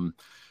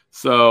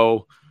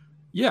 So,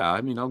 yeah,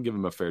 I mean, I'll give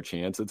them a fair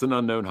chance. It's an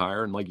unknown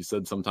hire, and like you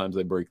said, sometimes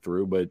they break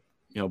through. But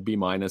B-,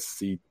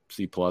 C+,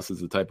 is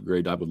the type of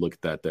grade I would look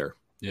at that there.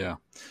 Yeah.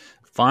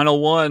 Final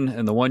one,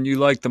 and the one you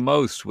like the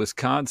most,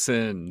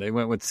 Wisconsin. They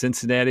went with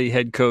Cincinnati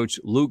head coach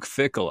Luke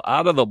Fickell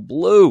out of the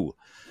blue.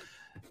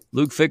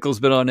 Luke Fickell's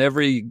been on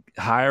every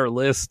hire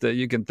list that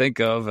you can think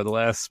of in the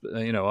last,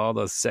 all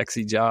the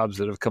sexy jobs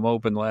that have come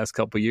open the last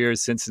couple of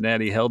years.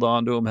 Cincinnati held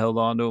on to him,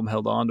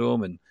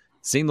 and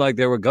seemed like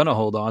they were going to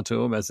hold on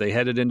to him as they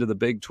headed into the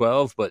Big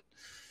 12, but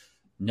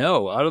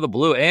no, out of the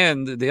blue.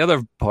 And the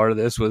other part of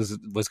this was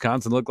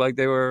Wisconsin looked like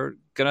they were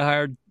going to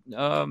hire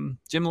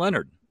Jim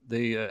Leonhard,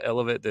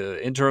 the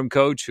interim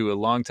coach, who a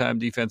longtime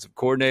defensive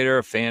coordinator,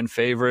 a fan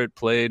favorite,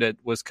 played at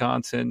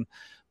Wisconsin.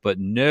 But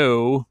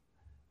no,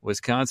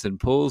 Wisconsin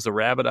pulls a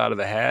rabbit out of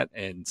the hat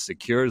and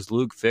secures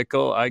Luke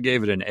Fickell. I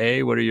gave it an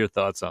A. What are your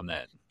thoughts on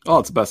that? Oh,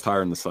 it's the best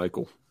hire in the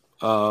cycle.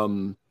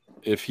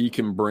 If he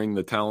can bring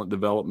the talent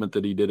development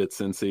that he did at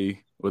Cincy,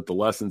 with the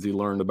lessons he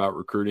learned about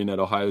recruiting at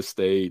Ohio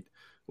State,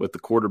 with the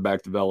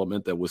quarterback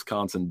development that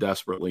Wisconsin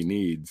desperately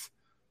needs,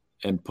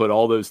 and put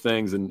all those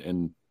things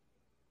and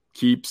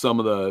keep some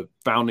of the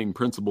founding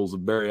principles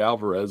of Barry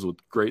Alvarez with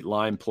great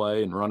line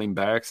play and running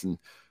backs. And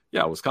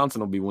yeah, Wisconsin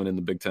will be winning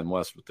the Big Ten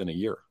West within a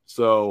year.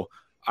 So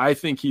I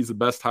think he's the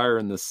best hire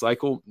in this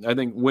cycle. I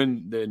think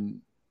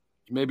then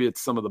maybe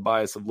it's some of the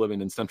bias of living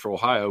in Central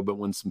Ohio, but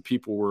when some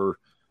people were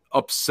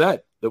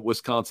upset that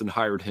Wisconsin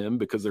hired him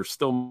because they're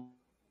still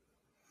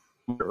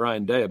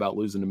Ryan Day about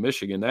losing to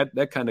Michigan,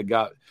 that kind of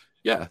got,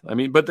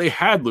 but they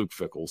had Luke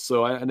Fickell.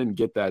 So I didn't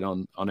get that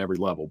on every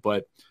level,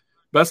 but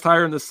best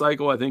hire in this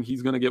cycle. I think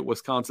he's going to get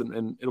Wisconsin,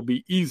 and it'll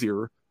be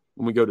easier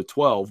when we go to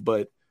 12,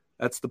 but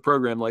that's the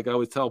program. Like I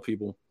always tell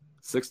people,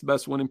 6th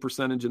best winning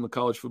percentage in the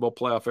college football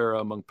playoff era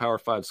among Power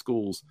 5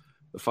 schools.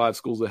 The 5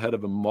 schools ahead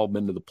of him have all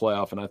been to the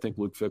playoff, and I think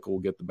Luke Fickell will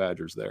get the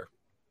Badgers there.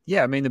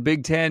 Yeah, I mean, the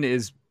Big Ten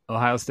is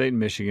Ohio State and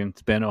Michigan.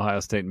 It's been Ohio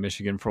State and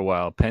Michigan for a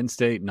while. Penn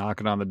State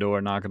knocking on the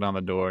door.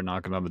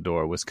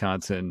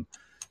 Wisconsin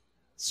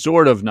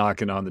sort of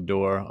knocking on the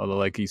door, although,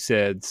 like you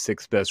said,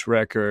 6th best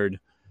record.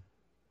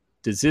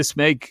 Does this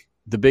make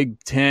the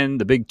Big Ten,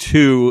 the Big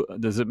Two,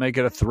 does it make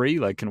it a 3?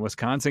 Like, can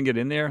Wisconsin get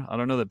in there? I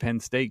don't know that Penn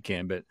State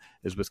can, but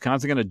is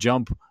Wisconsin going to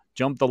jump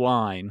the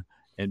line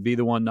and be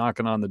the one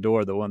knocking on the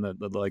door, the one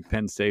that like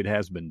Penn State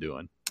has been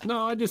doing?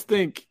 No, I just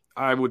think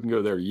I wouldn't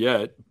go there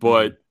yet.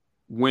 But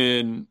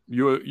when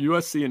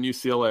USC and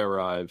UCLA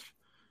arrive,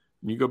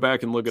 and you go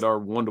back and look at our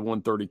 1 to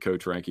 130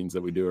 coach rankings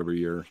that we do every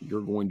year,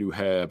 you're going to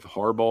have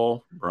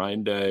Harbaugh,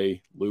 Ryan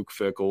Day, Luke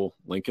Fickell,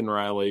 Lincoln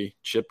Riley,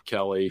 Chip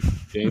Kelly,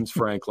 James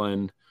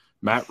Franklin,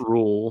 Matt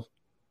Rule,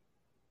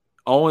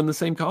 all in the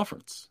same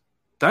conference.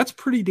 That's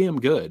pretty damn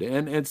good.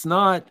 And it's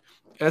not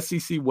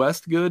SEC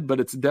West good, but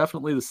it's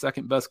definitely the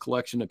second best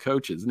collection of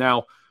coaches.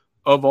 Now,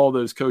 of all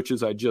those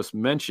coaches I just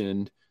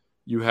mentioned,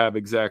 you have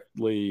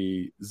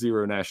exactly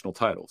 0 national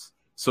titles.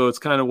 So it's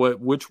kind of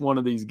which one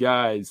of these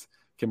guys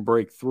can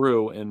break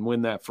through and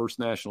win that first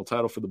national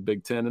title for the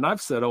Big Ten. And I've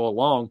said all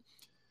along,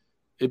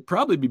 it'd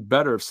probably be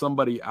better if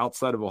somebody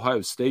outside of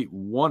Ohio State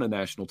won a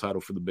national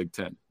title for the Big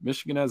Ten.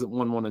 Michigan hasn't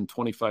won one in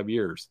 25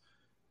 years.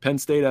 Penn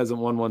State hasn't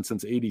won one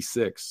since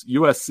 86.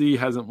 USC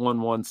hasn't won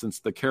one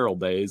since the Carroll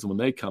days when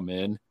they come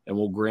in and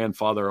will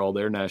grandfather all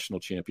their national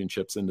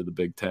championships into the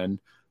Big Ten.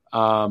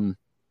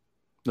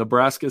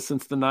 Nebraska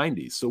since the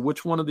 90s. So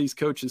which one of these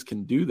coaches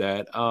can do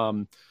that?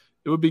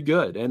 It would be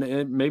good.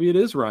 And maybe it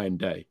is Ryan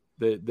Day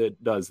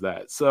that does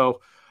that.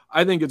 So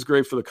I think it's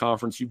great for the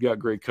conference. You've got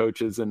great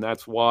coaches, and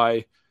that's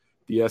why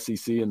the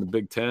SEC and the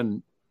Big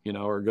Ten,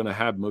 are going to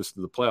have most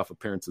of the playoff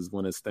appearances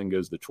when this thing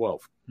goes to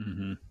 12.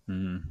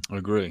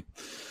 Agree.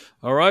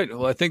 All right.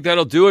 Well, I think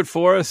that'll do it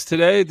for us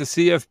today. The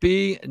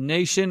CFB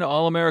Nation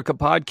All-America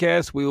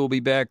podcast. We will be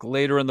back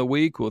later in the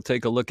week. We'll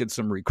take a look at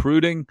some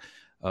recruiting.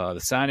 The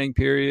signing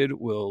period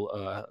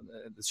will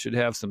should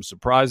have some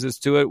surprises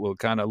to it. We'll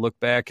kind of look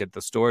back at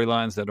the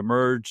storylines that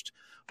emerged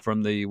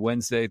from the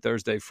Wednesday,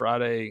 Thursday,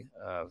 Friday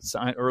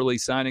early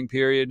signing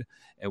period,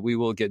 and we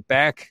will get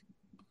back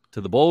to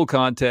the bowl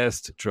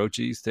contest.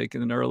 Trocchi's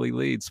taking an early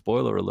lead.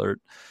 Spoiler alert.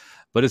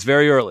 But it's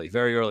very early,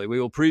 very early. We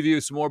will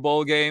preview some more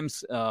bowl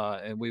games,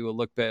 and we will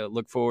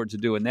look forward to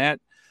doing that.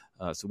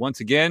 So once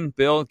again,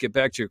 Bill, get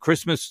back to your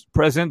Christmas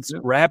presents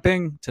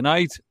wrapping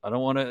tonight. I don't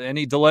want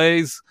any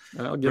delays.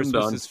 I'll get them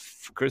done.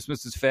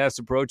 Christmas is fast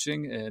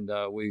approaching, and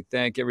we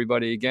thank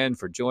everybody again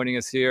for joining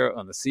us here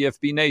on the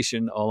CFB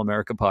Nation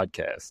All-America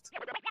podcast.